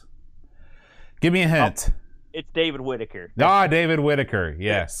geez. Give me a hint. It's David Whittaker. David Whittaker,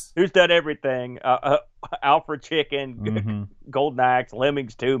 yes. Who's done everything. Alfred Chicken, Golden Axe,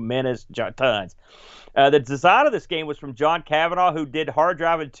 Lemmings 2, Menace, tons. The design of this game was from John Cavanaugh, who did Hard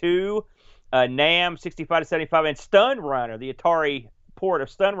Driving 2, NAM 65 to 75, and Stun Runner, the Atari port of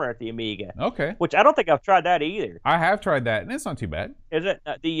Stun Runner at the Amiga. Okay. Which I don't think I've tried that either. I have tried that, and it's not too bad. Is it?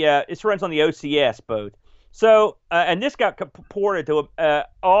 It runs on the OCS boat. So, and this got ported to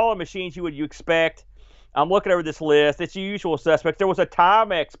all the machines you expect. I'm looking over this list. It's the usual suspects. There was a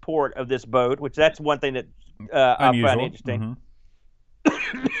Timex port of this boat, which that's one thing that I found interesting.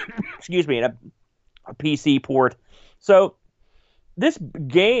 Mm-hmm. Excuse me, and a PC port. So this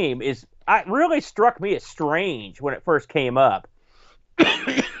game really struck me as strange when it first came up.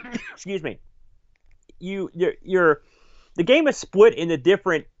 Excuse me. The game is split into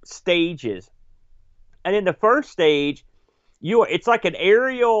different stages, and in the first stage, it's like an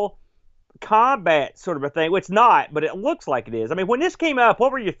aerial combat sort of a thing. Well, it's not, but it looks like it is. I mean, when this came up,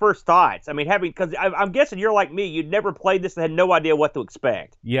 what were your first thoughts? I mean, because I'm guessing you're like me, you'd never played this and had no idea what to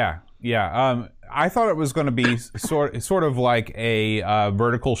expect. Yeah. I thought it was going to be sort of like a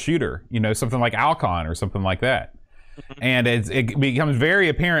vertical shooter, something like Alcon or something like that. Mm-hmm. And it becomes very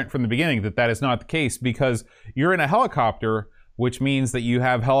apparent from the beginning that is not the case, because you're in a helicopter, which means that you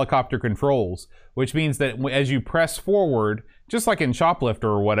have helicopter controls, which means that as you press forward, just like in Shoplifter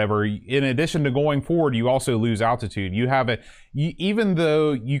or whatever, in addition to going forward, you also lose altitude. Even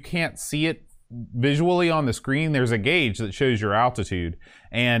though you can't see it visually on the screen, there's a gauge that shows your altitude,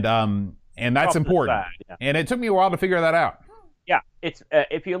 and that's important. Yeah. And it took me a while to figure that out. Yeah, it's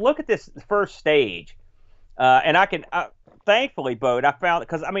if you look at this first stage, and thankfully, Bode, I found,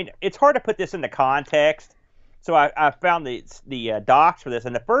 because I mean it's hard to put this into context, so I found the docs for this.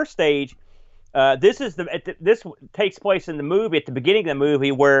 In the first stage, this takes place in the movie at the beginning of the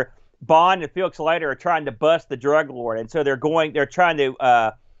movie, where Bond and Felix Leiter are trying to bust the drug lord, and so they're trying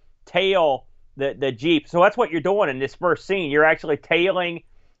to tail the Jeep. So that's what you're doing in this first scene. You're actually tailing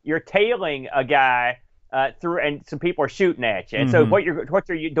a guy through, and some people are shooting at you. And so what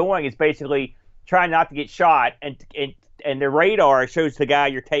you're doing is basically trying not to get shot, and the radar shows the guy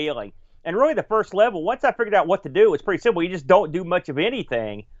you're tailing. And really, the first level, once I figured out what to do, it's pretty simple. You just don't do much of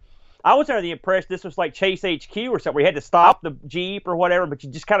anything. I was under the impression this was like Chase HQ or something, where you had to stop the Jeep or whatever, but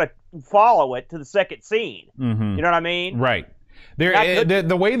you just kind of follow it to the second scene. Mm-hmm. You know what I mean? Right.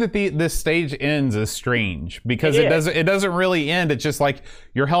 The way that this stage ends is strange, because it doesn't really end. It's just like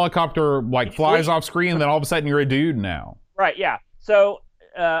your helicopter flies off screen, and then all of a sudden you're a dude now. Right. Yeah. So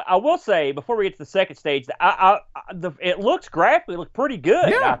I will say, before we get to the second stage, it looks graphically pretty good.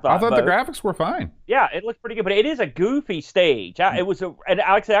 Yeah, I thought the graphics were fine. Yeah, it looks pretty good, but it is a goofy stage. And like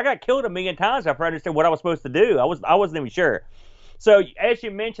I said, I got killed a million times after I understood what I was supposed to do. I wasn't even sure. So as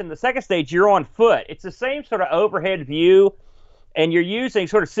you mentioned, the second stage, you're on foot. It's the same sort of overhead view, and you're using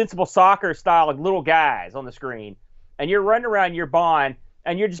sort of Sensible Soccer style of little guys on the screen, and you're running around your Bond,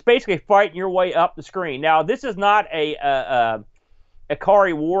 and you're just basically fighting your way up the screen. Now, this is not a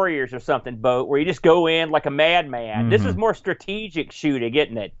Ikari Warriors or something boat where you just go in like a madman. Mm-hmm. This is more strategic shooting,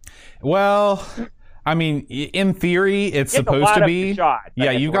 isn't it? Well, I mean, in theory, it's supposed to be.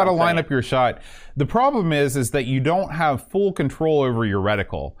 Yeah, you've got to line up your shot. The problem is that you don't have full control over your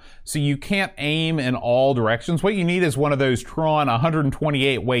reticle, so you can't aim in all directions. What you need is one of those Tron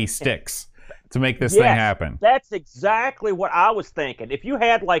 128-way sticks to make this thing happen. That's exactly what I was thinking. If you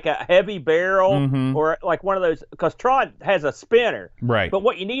had like a heavy barrel or like one of those, because Tron has a spinner, right? But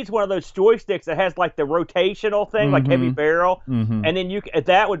what you need is one of those joysticks that has like the rotational thing, like heavy barrel, and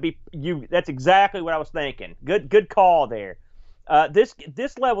then that's exactly what I was thinking. Good call there. This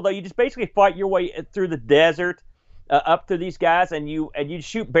level though, you just basically fight your way through the desert, up through these guys, and you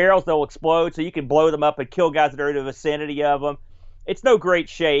shoot barrels that'll explode, so you can blow them up and kill guys that are in the vicinity of them. It's no great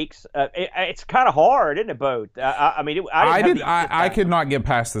shakes. It's kind of hard, isn't it, Bode? I could not get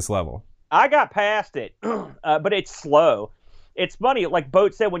past this level. I got past it, but it's slow. It's funny, like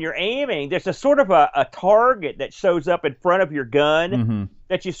Bode said, when you're aiming, there's a sort of a target that shows up in front of your gun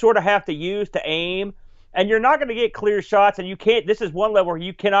that you sort of have to use to aim, and you're not going to get clear shots, and you can't. This is one level where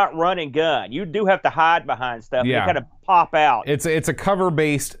you cannot run and gun. You do have to hide behind stuff. Yeah. And you kind of pop out. It's a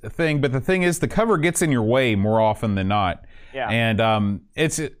cover-based thing, but the thing is, the cover gets in your way more often than not. Yeah. And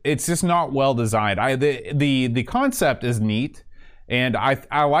it's just not well designed. The concept is neat, and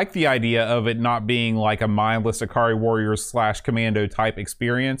I like the idea of it not being like a mindless Ikari Warriors / Commando type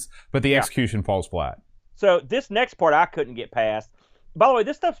experience, but the execution falls flat. So this next part I couldn't get past. By the way,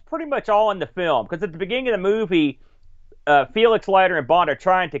 this stuff's pretty much all in the film, because at the beginning of the movie, Felix Leiter and Bond are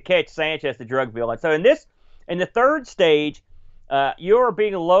trying to catch Sanchez, the drug villain. So in the third stage, you're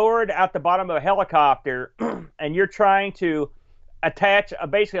being lowered out the bottom of a helicopter, and you're trying to attach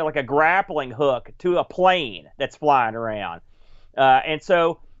basically like a grappling hook to a plane that's flying around. And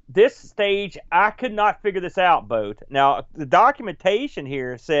so this stage, I could not figure this out, Bode. Now, the documentation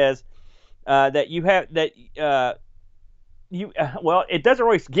here says that you have that Well, it doesn't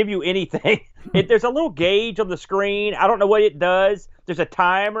really give you anything. There's a little gauge on the screen. I don't know what it does. There's a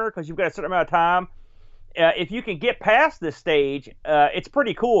timer because you've got a certain amount of time. If you can get past this stage, it's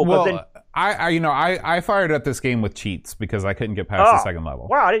pretty cool. Well, but then, I fired up this game with cheats because I couldn't get past the second level.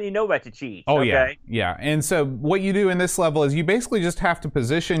 Wow, I didn't even know about the cheats. Oh, okay. yeah. And so what you do in this level is you basically just have to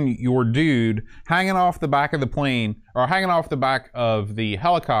position your dude hanging off the back of the plane or hanging off the back of the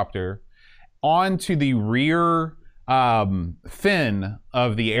helicopter onto the rear fin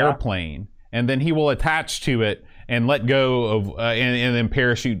of the airplane, and then he will attach to it and let go of and then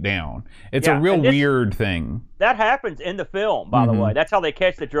parachute down. It's a real weird thing. That happens in the film, by the way. That's how they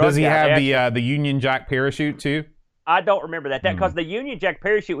catch the drug. Does he have the Union Jack parachute too? I don't remember that. Because the Union Jack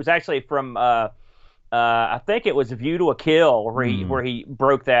parachute was actually from I think it was View to a Kill where he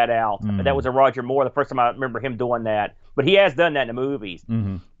broke that out. That was a Roger Moore. The first time I remember him doing that. But he has done that in the movies.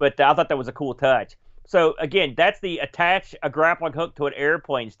 But I thought that was a cool touch. So, again, that's the attach a grappling hook to an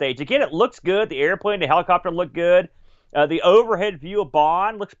airplane stage. Again, it looks good. The airplane, the helicopter look good. The overhead view of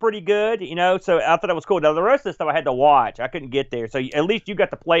Bond looks pretty good, so I thought it was cool. Now, the rest of the stuff I had to watch. I couldn't get there. So, at least you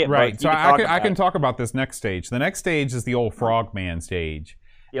got to play it. Right. So, I can talk about this next stage. The next stage is the old Frogman stage.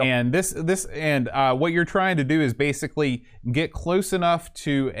 Yep. And what you're trying to do is basically get close enough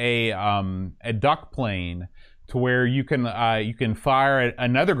to a duck plane to where you can fire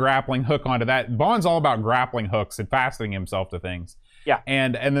another grappling hook onto that. Bond's all about grappling hooks and fastening himself to things. Yeah.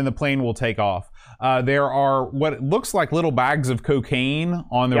 And then the plane will take off. There are what looks like little bags of cocaine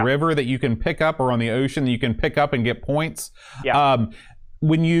on the river that you can pick up, or on the ocean that you can pick up and get points. Yeah.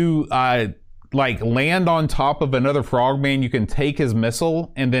 When you land on top of another Frogman, you can take his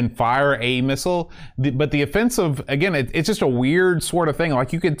missile and then fire a missile. But the offensive, again, it's just a weird sort of thing.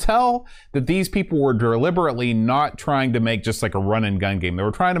 Like, you could tell that these people were deliberately not trying to make just like a run and gun game. They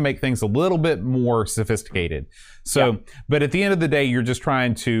were trying to make things a little bit more sophisticated. So, but at the end of the day, you're just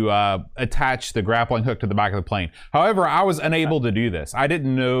trying to attach the grappling hook to the back of the plane. However, I was unable to do this. I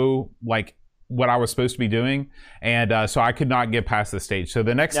didn't know, what I was supposed to be doing, and so I could not get past this stage. So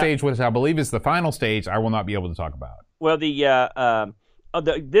the next stage, which I believe is the final stage, I will not be able to talk about. Well,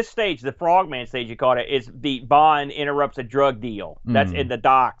 this stage, the Frogman stage, you call it, is the Bond interrupts a drug deal. That's in the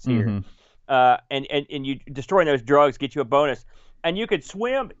docks here, and you destroying those drugs get you a bonus, and you could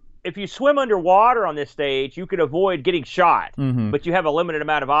swim. If you swim underwater on this stage, you could avoid getting shot, but you have a limited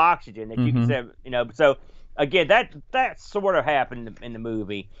amount of oxygen that you can save. So again, that sort of happened in the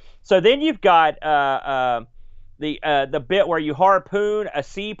movie. So then you've got the bit where you harpoon a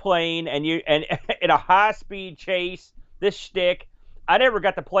seaplane and in a high speed chase. This shtick, I never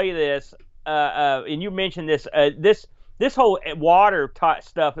got to play this. And you mentioned this this whole water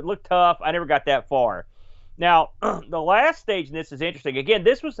stuff. It looked tough. I never got that far. Now the last stage in this is interesting. Again,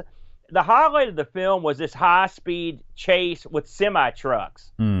 this was the highlight of the film was this high-speed chase with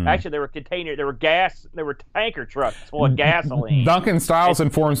semi-trucks. Actually, there were tanker trucks full of gasoline. Duncan Stiles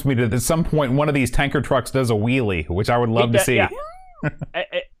informs me that at some point one of these tanker trucks does a wheelie, which I would love to see. Yeah.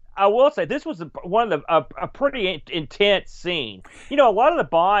 I will say this was one of a pretty intense scene. A lot of the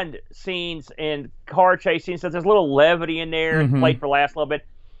Bond scenes and car chase scenes, there's a little levity in there, played for laughs a little bit.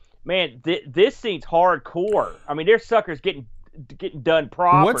 Man, this scene's hardcore. I mean, there's suckers getting done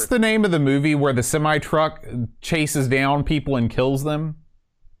proper. What's the name of the movie where the semi-truck chases down people and kills them?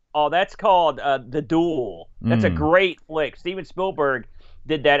 Oh, that's called The Duel. That's a great flick. Steven Spielberg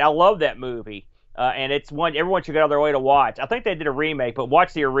did that. I love that movie. And it's one everyone should go out of their way to watch. I think they did a remake, but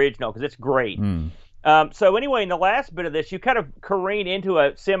watch the original because it's great. So anyway, in the last bit of this, you kind of careen into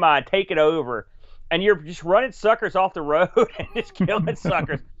a semi and take it over, and you're just running suckers off the road and just killing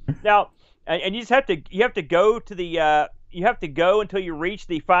suckers. Now, and you just have to go to the you have to go until you reach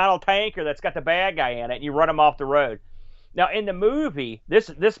the final tanker that's got the bad guy in it, and you run him off the road. Now, in the movie, this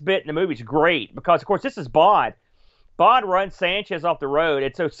bit in the movie is great because, of course, this is Bond. Bond runs Sanchez off the road,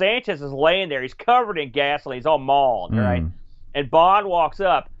 and so Sanchez is laying there. He's covered in gasoline. He's all mauled, right? And Bond walks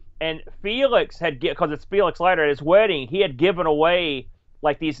up, and Felix because it's Felix Leiter at his wedding, he had given away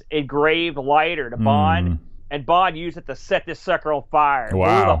like these engraved lighter to Bond, and Bond used it to set this sucker on fire.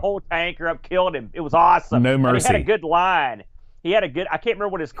 Wow. Blew the whole tanker up, killed him. It was awesome. No mercy. And he had a good line. I can't remember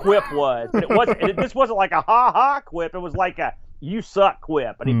what his quip was, but this wasn't like a ha-ha quip. It was like a you suck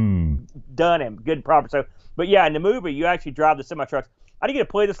quip. And he done him good and proper. So, but yeah, in the movie, you actually drive the semi-trucks. I didn't get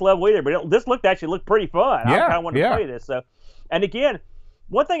to play this level either, but this actually looked pretty fun. I kind of wanted to play this. So, and again,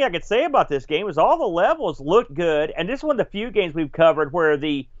 one thing I could say about this game is all the levels look good, and this is one of the few games we've covered where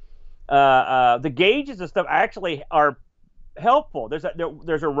the gauges and stuff actually are helpful. There's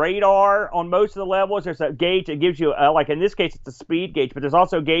a radar on most of the levels. There's a gauge that gives you, like in this case, it's a speed gauge, but there's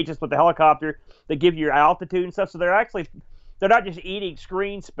also gauges with the helicopter that give you your altitude and stuff. So they're actually they're not just eating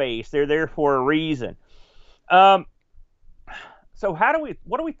screen space. They're there for a reason. So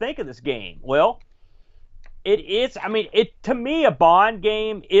what do we think of this game? Well, it is. I mean, to me, a Bond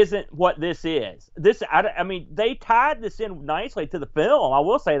game isn't what this is. I mean, they tied this in nicely to the film. I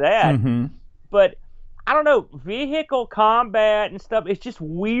will say that. Mm-hmm. But I don't know, vehicle combat and stuff. It's just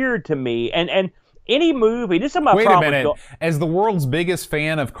weird to me. And any movie. This is my problem. Wait a minute. As the world's biggest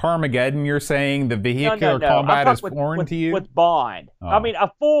fan of Carmageddon, you're saying the vehicular combat is foreign to you? With Bond. Oh. I mean,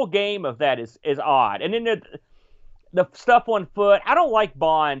 a full game of that is odd. And then the stuff on foot. I don't like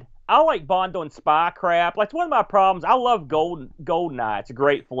Bond. I like Bond doing spy crap. Like, it's one of my problems. I love GoldenEye. It's a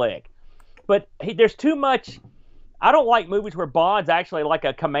great flick. But there's too much. I don't like movies where Bond's actually like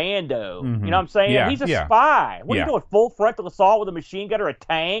a commando. Mm-hmm. You know what I'm saying? Yeah, he's a spy. What are you doing? Full frontal assault with a machine gun or a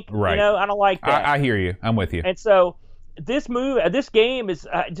tank? Right. You know, I don't like that. I hear you. I'm with you. And so this game is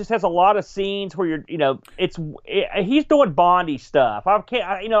just has a lot of scenes where he's doing Bondy stuff.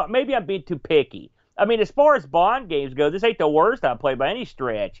 Maybe I'm being too picky. I mean, as far as Bond games go, this ain't the worst I've played by any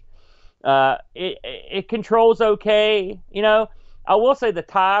stretch. It controls okay. You know, I will say the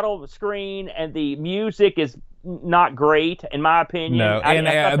title screen and the music is not great in my opinion. No, and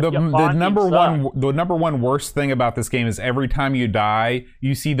the number one worst thing about this game is every time you die,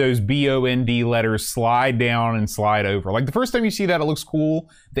 you see those BOND letters slide down and slide over. Like the first time you see that, it looks cool.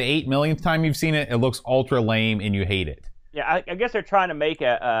 The 8 millionth time you've seen it, it looks ultra lame, and you hate it. Yeah, I guess they're trying to make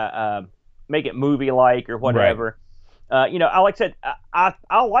make it movie-like or whatever. Right. Like I said,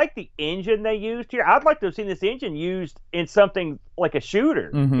 I like the engine they used here. I'd like to have seen this engine used in something like a shooter.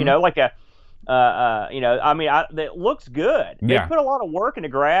 Mm-hmm. Like a. It looks good. They put a lot of work into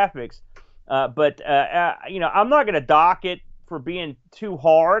graphics, but I'm not going to dock it for being too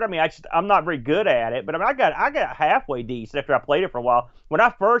hard. I mean, I'm not very good at it, but I got halfway decent after I played it for a while. When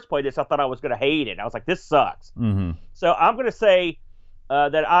I first played this, I thought I was going to hate it. I was like, this sucks. Mm-hmm. So I'm going to say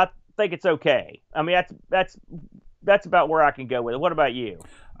that I think it's okay. I mean, that's about where I can go with it. What about you?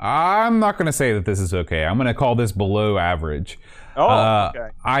 I'm not going to say that this is okay. I'm going to call this below average. Oh, okay.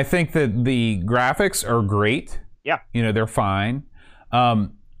 I think that the graphics are great. Yeah. They're fine.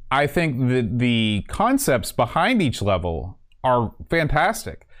 I think that the concepts behind each level are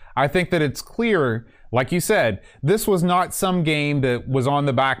fantastic. I think that it's clear, like you said, this was not some game that was on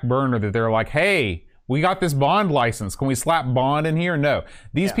the back burner that they're like, hey, we got this Bond license. Can we slap Bond in here? No.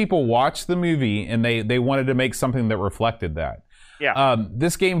 These people watched the movie and they wanted to make something that reflected that. Yeah.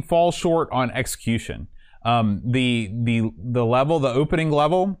 This game falls short on execution. The level, the opening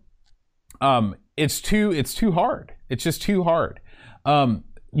level, it's too hard. It's just too hard. I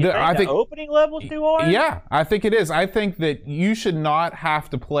think the opening level's too hard? Yeah, I think it is. I think that you should not have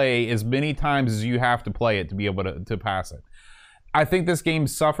to play as many times as you have to play it to be able to pass it. I think this game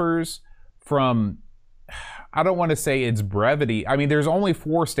suffers from, I don't want to say it's brevity. I mean, there's only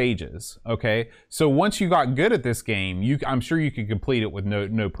 4 stages, okay? So once you got good at this game, I'm sure you could complete it with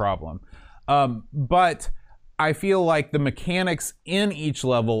no problem. But I feel like the mechanics in each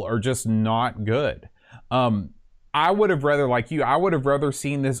level are just not good. I would have rather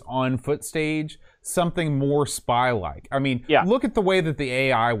seen this on foot stage, something more spy-like. I mean, Look at the way that the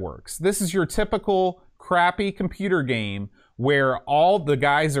AI works. This is your typical crappy computer game where all the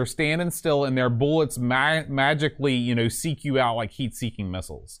guys are standing still and their bullets magically, seek you out like heat-seeking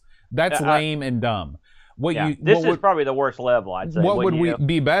missiles. That's lame and dumb. This is probably the worst level, I'd say. What would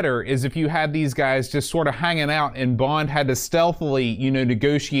be better is if you had these guys just sort of hanging out and Bond had to stealthily,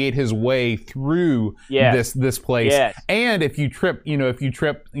 negotiate his way through this place. Yes. And if you trip,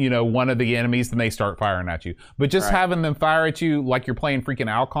 one of the enemies, then they start firing at you. But just having them fire at you like you're playing freaking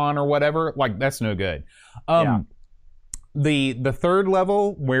Alcon or whatever, like that's no good. The third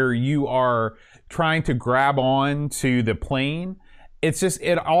level where you are trying to grab on to the plane,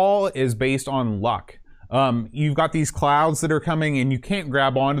 it all is based on luck. You've got these clouds that are coming and you can't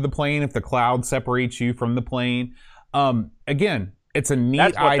grab onto the plane if the cloud separates you from the plane. Again, it's a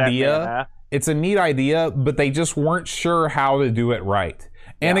neat idea. It's a neat idea, but they just weren't sure how to do it right.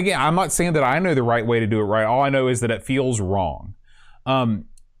 And again, I'm not saying that I know the right way to do it right. All I know is that it feels wrong.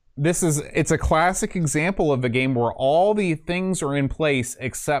 It's a classic example of a game where all the things are in place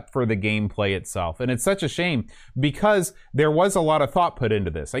except for the gameplay itself. And it's such a shame because there was a lot of thought put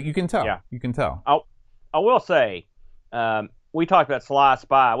into this. Like you can tell. You can tell. I will say, we talked about Sly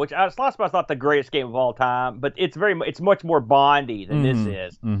Spy, which Sly Spy is not the greatest game of all time, but it's much more Bondy than this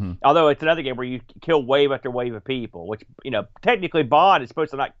is. Mm-hmm. Although it's another game where you kill wave after wave of people, which technically Bond is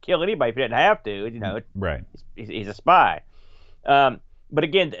supposed to not kill anybody if he didn't have to. Right. He's a spy. But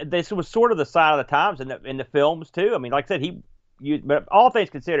again, this was sort of the sign of the times in the films too. I mean, like I said, but all things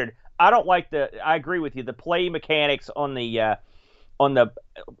considered, don't like I agree with you. The play mechanics on the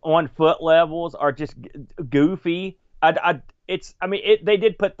on foot levels are just goofy. They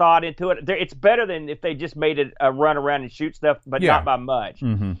did put thought into it. It's better than if they just made it a run around and shoot stuff, but not by much.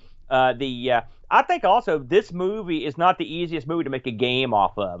 Mm-hmm. I think also this movie is not the easiest movie to make a game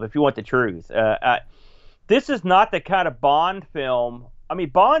off of, if you want the truth. This is not the kind of Bond film. I mean,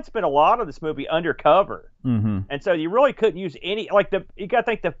 Bond spent a lot of this movie undercover, and so you really couldn't use any. You got to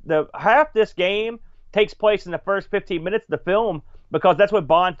think the half this game takes place in the first 15 minutes of the film, because that's when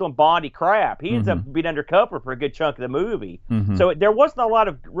Bond's doing Bondy crap. He ends up being undercover for a good chunk of the movie. So there wasn't a lot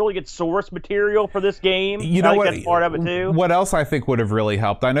of really good source material for this game. You know what? That's part of it too. What else I think would have really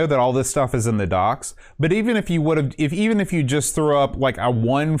helped? I know that all this stuff is in the docs, but even if you just throw up like a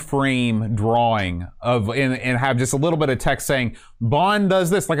 1-frame drawing of and have just a little bit of text saying Bond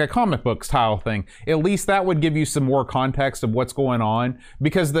does this, like a comic book style thing, at least that would give you some more context of what's going on,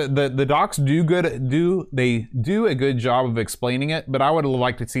 because the docs do a good job of explaining it. But I would have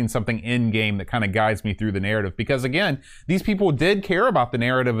liked to have seen something in game that kind of guides me through the narrative, because again, these people did care about the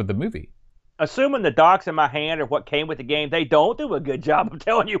narrative of the movie. Assuming the docs in my hand are what came with the game, they don't do a good job of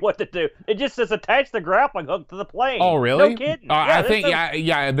telling you what to do. It just says attach the grappling hook to the plane. Oh, really? No kidding. I think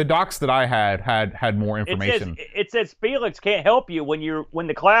the docs that I had more information. It says Felix can't help you when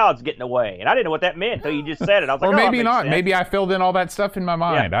the cloud's getting away, and I didn't know what that meant until you just said it. I was or like, maybe not. Sense. Maybe I filled in all that stuff in my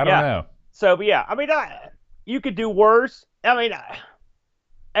mind. I don't know. So, but yeah, I mean, you could do worse. I mean,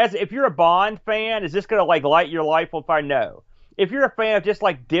 if you're a Bond fan, is this going to like light your life on fire? No. If you're a fan of just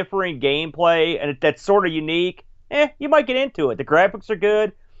like differing gameplay and that's sort of unique, you might get into it. The graphics are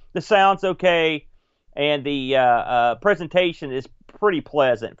good, the sound's okay, and the presentation is pretty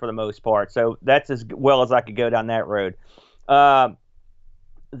pleasant for the most part. So that's as well as I could go down that road. The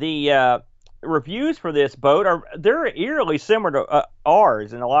reviews for this boat they're eerily similar to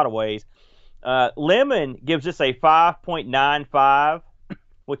ours in a lot of ways. Lemon gives this a 5.95,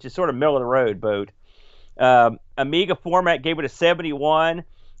 which is sort of middle of the road boat. Amiga Format gave it a 71.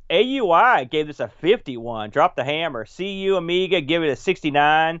 AUI gave this a 51. Drop the hammer. CU Amiga gave it a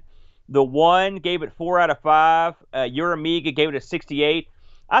 69. The One gave it 4 out of 5. Your Amiga gave it a 68.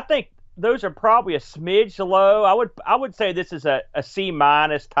 I think those are probably a smidge low. I would say this is a C-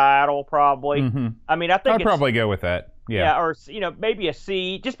 title probably. I mean, I think I'd probably go with that. Yeah, or maybe a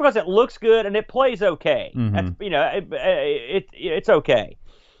C, just because it looks good and it plays okay. That's, it's okay.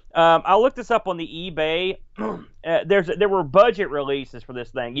 I looked this up on the eBay. There were budget releases for this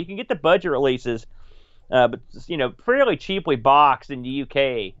thing. You can get the budget releases, but fairly cheaply boxed in the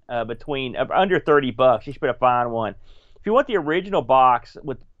UK, between under $30. You should better find one. If you want the original box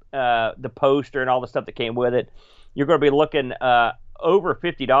with the poster and all the stuff that came with it, you're going to be looking over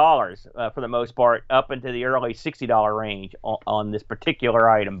 $50 for the most part, up into the early $60 range on this particular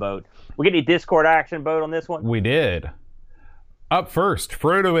item boat. We get any Discord action boat on this one? We did. Up first,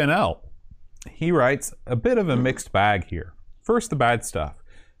 Frodo NL. He writes, a bit of a mixed bag here. First, the bad stuff.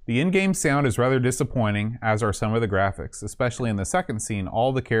 The in-game sound is rather disappointing, as are some of the graphics. Especially in the second scene,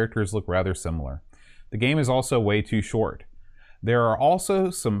 all the characters look rather similar. The game is also way too short. There are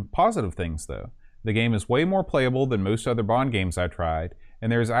also some positive things, though. The game is way more playable than most other Bond games I've tried,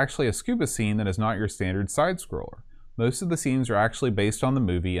 and there is actually a scuba scene that is not your standard side-scroller. Most of the scenes are actually based on the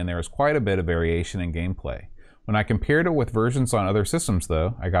movie, and there is quite a bit of variation in gameplay. When I compared it with versions on other systems,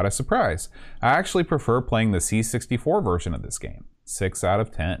 though, I got a surprise. I actually prefer playing the C64 version of this game. 6 out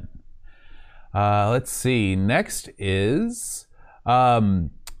of 10. Let's see. Next is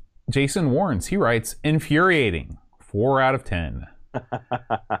Jason Warrens. He writes, infuriating. 4 out of 10.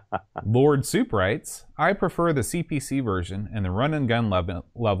 Lord Soup writes, I prefer the CPC version, and the run and gun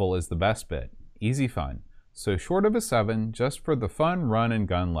level is the best bit. Easy fun. So short of a 7, just for the fun run and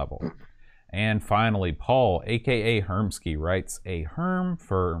gun level. And finally, Paul, aka Hermsky, writes a Herm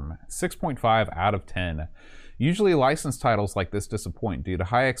Firm, 6.5 out of 10. Usually licensed titles like this disappoint due to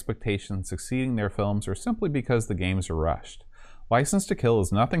high expectations succeeding their films or simply because the games are rushed. License to Kill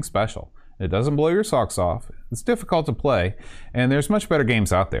is nothing special. It doesn't blow your socks off, it's difficult to play, and there's much better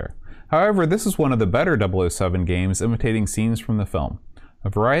games out there. However, this is one of the better 007 games imitating scenes from the film. A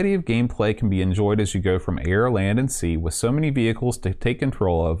variety of gameplay can be enjoyed as you go from air, land, and sea with so many vehicles to take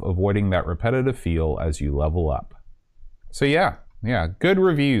control of, avoiding that repetitive feel as you level up. So yeah, good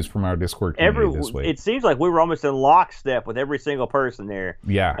reviews from our Discord community this week. It seems like we were almost in lockstep with every single person there.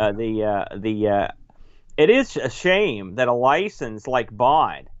 Yeah. It is a shame that a license like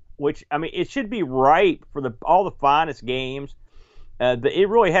Bond, which, I mean, it should be ripe for all the finest games, it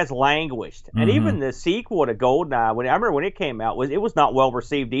really has languished. And even the sequel to GoldenEye, I remember when it came out, it was not well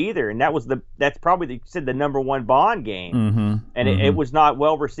received either. And that's probably the number one Bond game, and it was not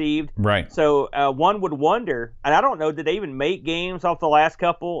well received. Right. So one would wonder, and I don't know, did they even make games off the last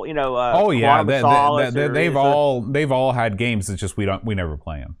couple? You know. They've all had games. It's just we never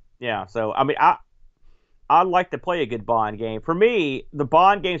play them. Yeah. So I mean, I like to play a good Bond game. For me, the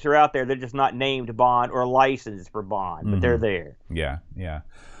Bond games are out there. They're just not named Bond or licensed for Bond, but they're there. Yeah, yeah.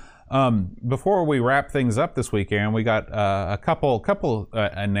 Before we wrap things up this week, Aaron, we got a couple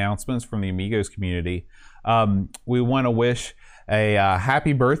announcements from the Amigos community. We want to wish a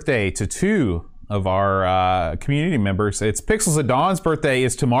happy birthday to two of our community members. It's Pixels at Dawn's birthday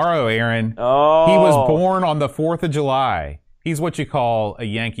is tomorrow, Aaron. Oh. He was born on the 4th of July. He's what you call a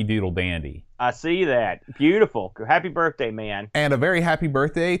Yankee Doodle dandy. I see that. Beautiful. Happy birthday, man. And a very happy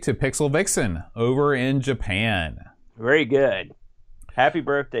birthday to Pixel Vixen over in Japan. Very good. Happy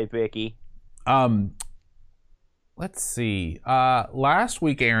birthday, Vicky. Let's see. Last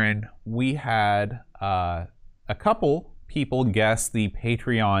week, Aaron, we had a couple people guess the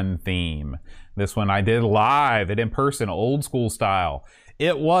Patreon theme. This one I did live and in person, old school style.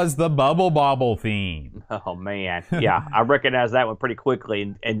 It was the Bubble Bobble theme. Oh, man. Yeah, I recognize that one pretty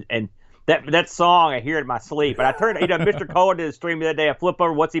quickly. And that song, I hear it in my sleep. And I turned, Mr. Cole did a stream the other day. I flip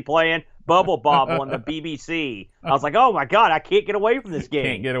over, what's he playing? Bubble Bobble on the BBC. I was like, oh my God, I can't get away from this game.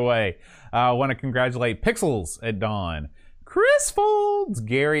 Can't get away. I want to congratulate Pixels at Dawn, Chris Folds,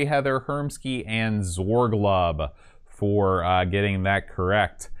 Gary, Heather, Hermsky, and Zorglub for getting that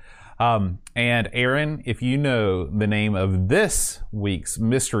correct. And Aaron, if you know the name of this week's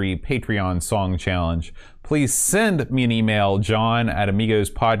mystery Patreon song challenge, please send me an email,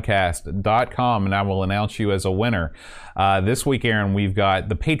 john@amigospodcast.com, and I will announce you as a winner. This week, Aaron, we've got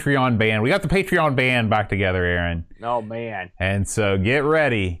the Patreon band. We got the Patreon band back together, Aaron. Oh, man. And so get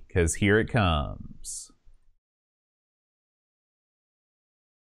ready, because here it comes.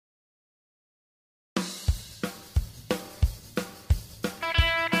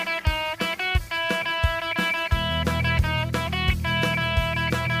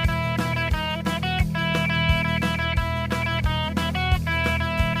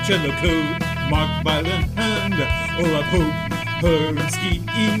 Cello code marked by the hand, Olaf Hope, Hermsky,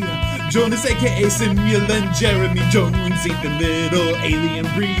 Jonas aka Simulant, Jeremy Jones, Ethan Little, Alien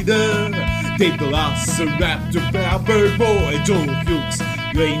Breeder, Dave Velociraptor, Albert Boy, Joel Fuchs,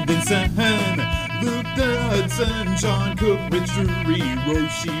 Lane Vincent, Luke the Hudson, John Cook, Rich Drury,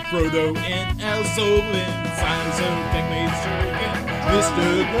 Roshi, Frodo, and El Solin, Sizer, Deckmate Shuriken,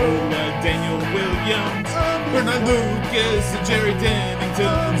 Mr. Cola, Daniel Williams, Bernard Lucas, Jerry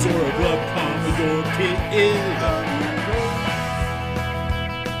Dennington, Zora Glove, Commodore Kid,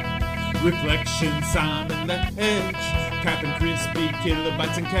 Reflection, Simon Ledge, Captain Crispy,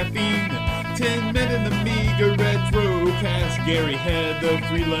 Kilobytes and Caffeine, 10 Men in the Amiga, Retro Cast, Gary Heather,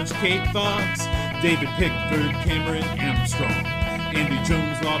 Free Lunch, Kate Fox, David Pickford, Cameron Armstrong, Andy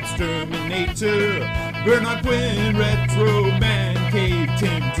Jones, Lobsterminator, Bernard Quinn, Retro Man Cave,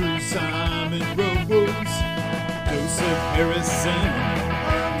 Tim Drew, Simon Rose, Joseph Harrison,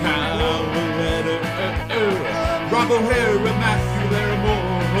 Kyle Valletta, Rob O'Hara, Matthew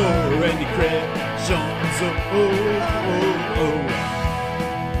Larimore, Randy Craig, Sean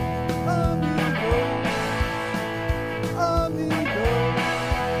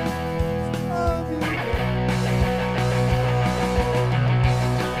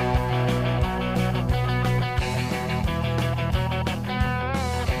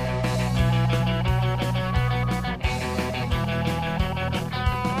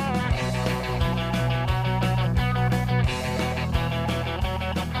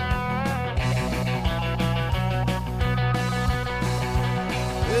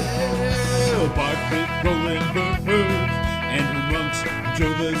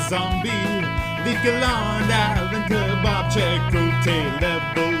Joe the Zombie, Lee Galant, Alan Kebab, Check, Rotate,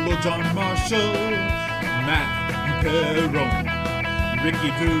 Level, John Marshall, Matt Perron, Ricky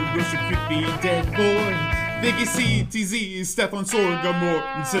DeRoche, Creepy Dead Boy, Viggy CTZ, Stefan Sorga,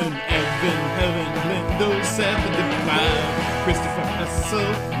 Mortensen, Evan, Helen, Lindo, 75, Christopher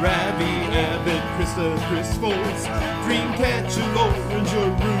Hessel, Ravi, Abbott, Chris Foltz, Dreamcatcher, Lauren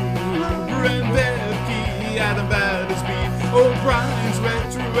Giroux, Ren Becky, Adam Battersby, O'Brien's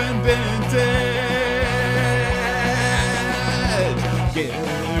Retro and Vintage,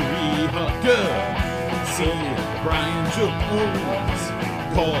 Gary Hucker, C. Brian Jones,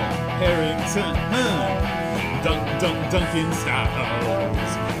 Paul Harrington, Duncan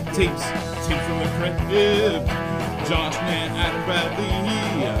Styles, Tapes from the Crib, Josh Mann, Adam Bradley,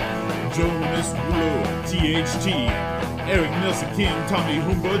 Jonas Rulo, THT, Eric Nelson King, Tommy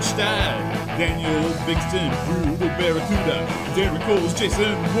Humboldt-Stein, Daniel Bixton, Brutal Barracuda, Derek Coles,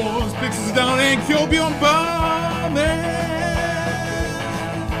 Jason Warnes, Pixels Down, and Kjolbjorn Bowman.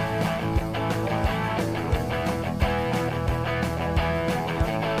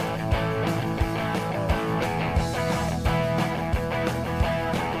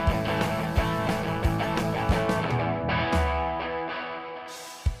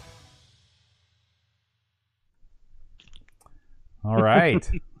 All right.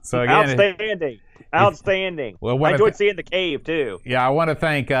 So again, outstanding. Well, I enjoyed seeing the cave too. Yeah, I want to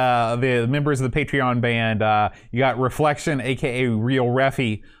thank the members of the Patreon band. You got Reflection, aka Real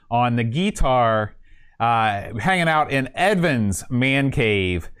Reffy, on the guitar, hanging out in Edvin's man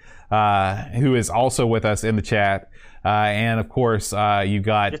cave, who is also with us in the chat. And of course, you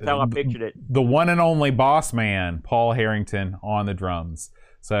got just how I pictured it, the one and only boss man, Paul Harrington, on the drums.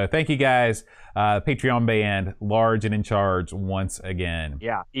 So thank you guys. Patreon band, large and in charge once again.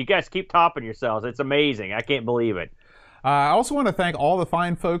 Yeah, you guys keep topping yourselves. It's amazing. I can't believe it. I also want to thank all the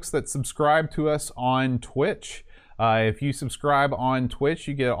fine folks that subscribe to us on Twitch. If you subscribe on Twitch,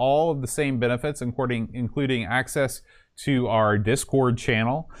 you get all of the same benefits, including access to our Discord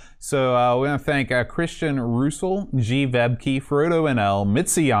channel. So we want to thank Christian Russell, G. Vebke, Frodo NL,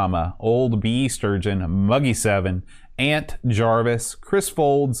 Mitsuyama, Old B. Sturgeon, Muggy7, Ant Jarvis, Chris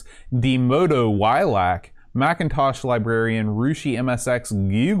Folds, Demodo Wylack, Macintosh Librarian, Rushi MSX,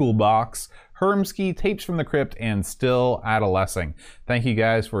 Googlebox, Hermsky, Tapes from the Crypt, and Still Adolescing. Thank you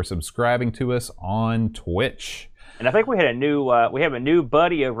guys for subscribing to us on Twitch. And I think we have a new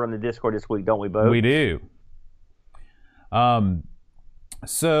buddy over on the Discord this week, don't we, Bo? We do.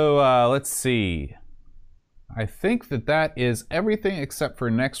 So let's see. I think that is everything except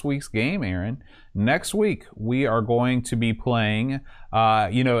for next week's game, Aaron. Next week, we are going to be playing,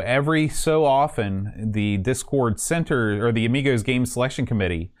 every so often, the Discord Center, or the Amigos Game Selection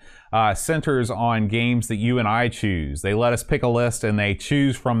Committee, centers on games that you and I choose. They let us pick a list, and they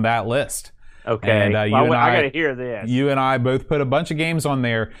choose from that list. Okay, and, I got to hear this. You and I both put a bunch of games on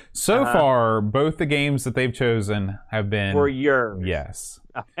there. So far, both the games that they've chosen have been... were yours. Yes.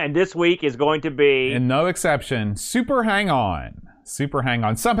 And this week is going to be... and no exception, Super Hang-On. Super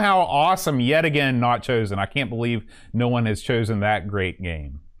Hang-On. Somehow awesome, yet again, not chosen. I can't believe no one has chosen that great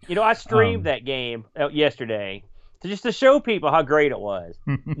game. You know, I streamed that game yesterday just to show people how great it was.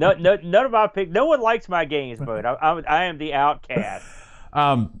 None of my pick. No one likes my games, but I am the outcast.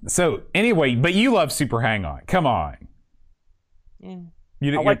 So anyway, but you love Super Hang-On. Come on. Yeah.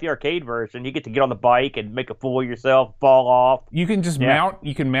 I like the arcade version. You get to get on the bike and make a fool of yourself, fall off. You can just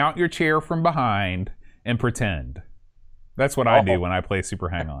mount your chair from behind and pretend. That's what I do when I play Super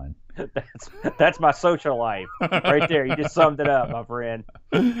Hang-On. That's my social life right there. You just summed it up, my friend.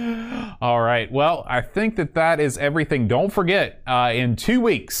 All right. Well, I think that is everything. Don't forget, in 2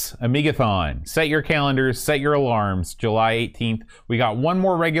 weeks, Amigathon. Set your calendars, set your alarms, July 18th. We got one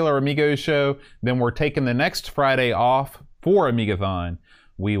more regular Amigos show. Then we're taking the next Friday off for Amigathon.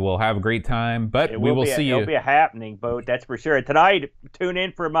 We will have a great time, but we will see you. It'll be a happening, Boat, that's for sure. Tonight, tune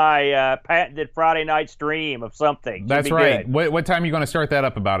in for my patented Friday night stream of something. That's right. What time are you going to start that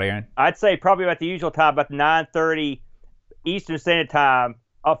up about, Aaron? I'd say probably about the usual time, about 9:30 Eastern Standard Time,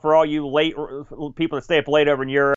 for all you late people that stay up late over in Europe.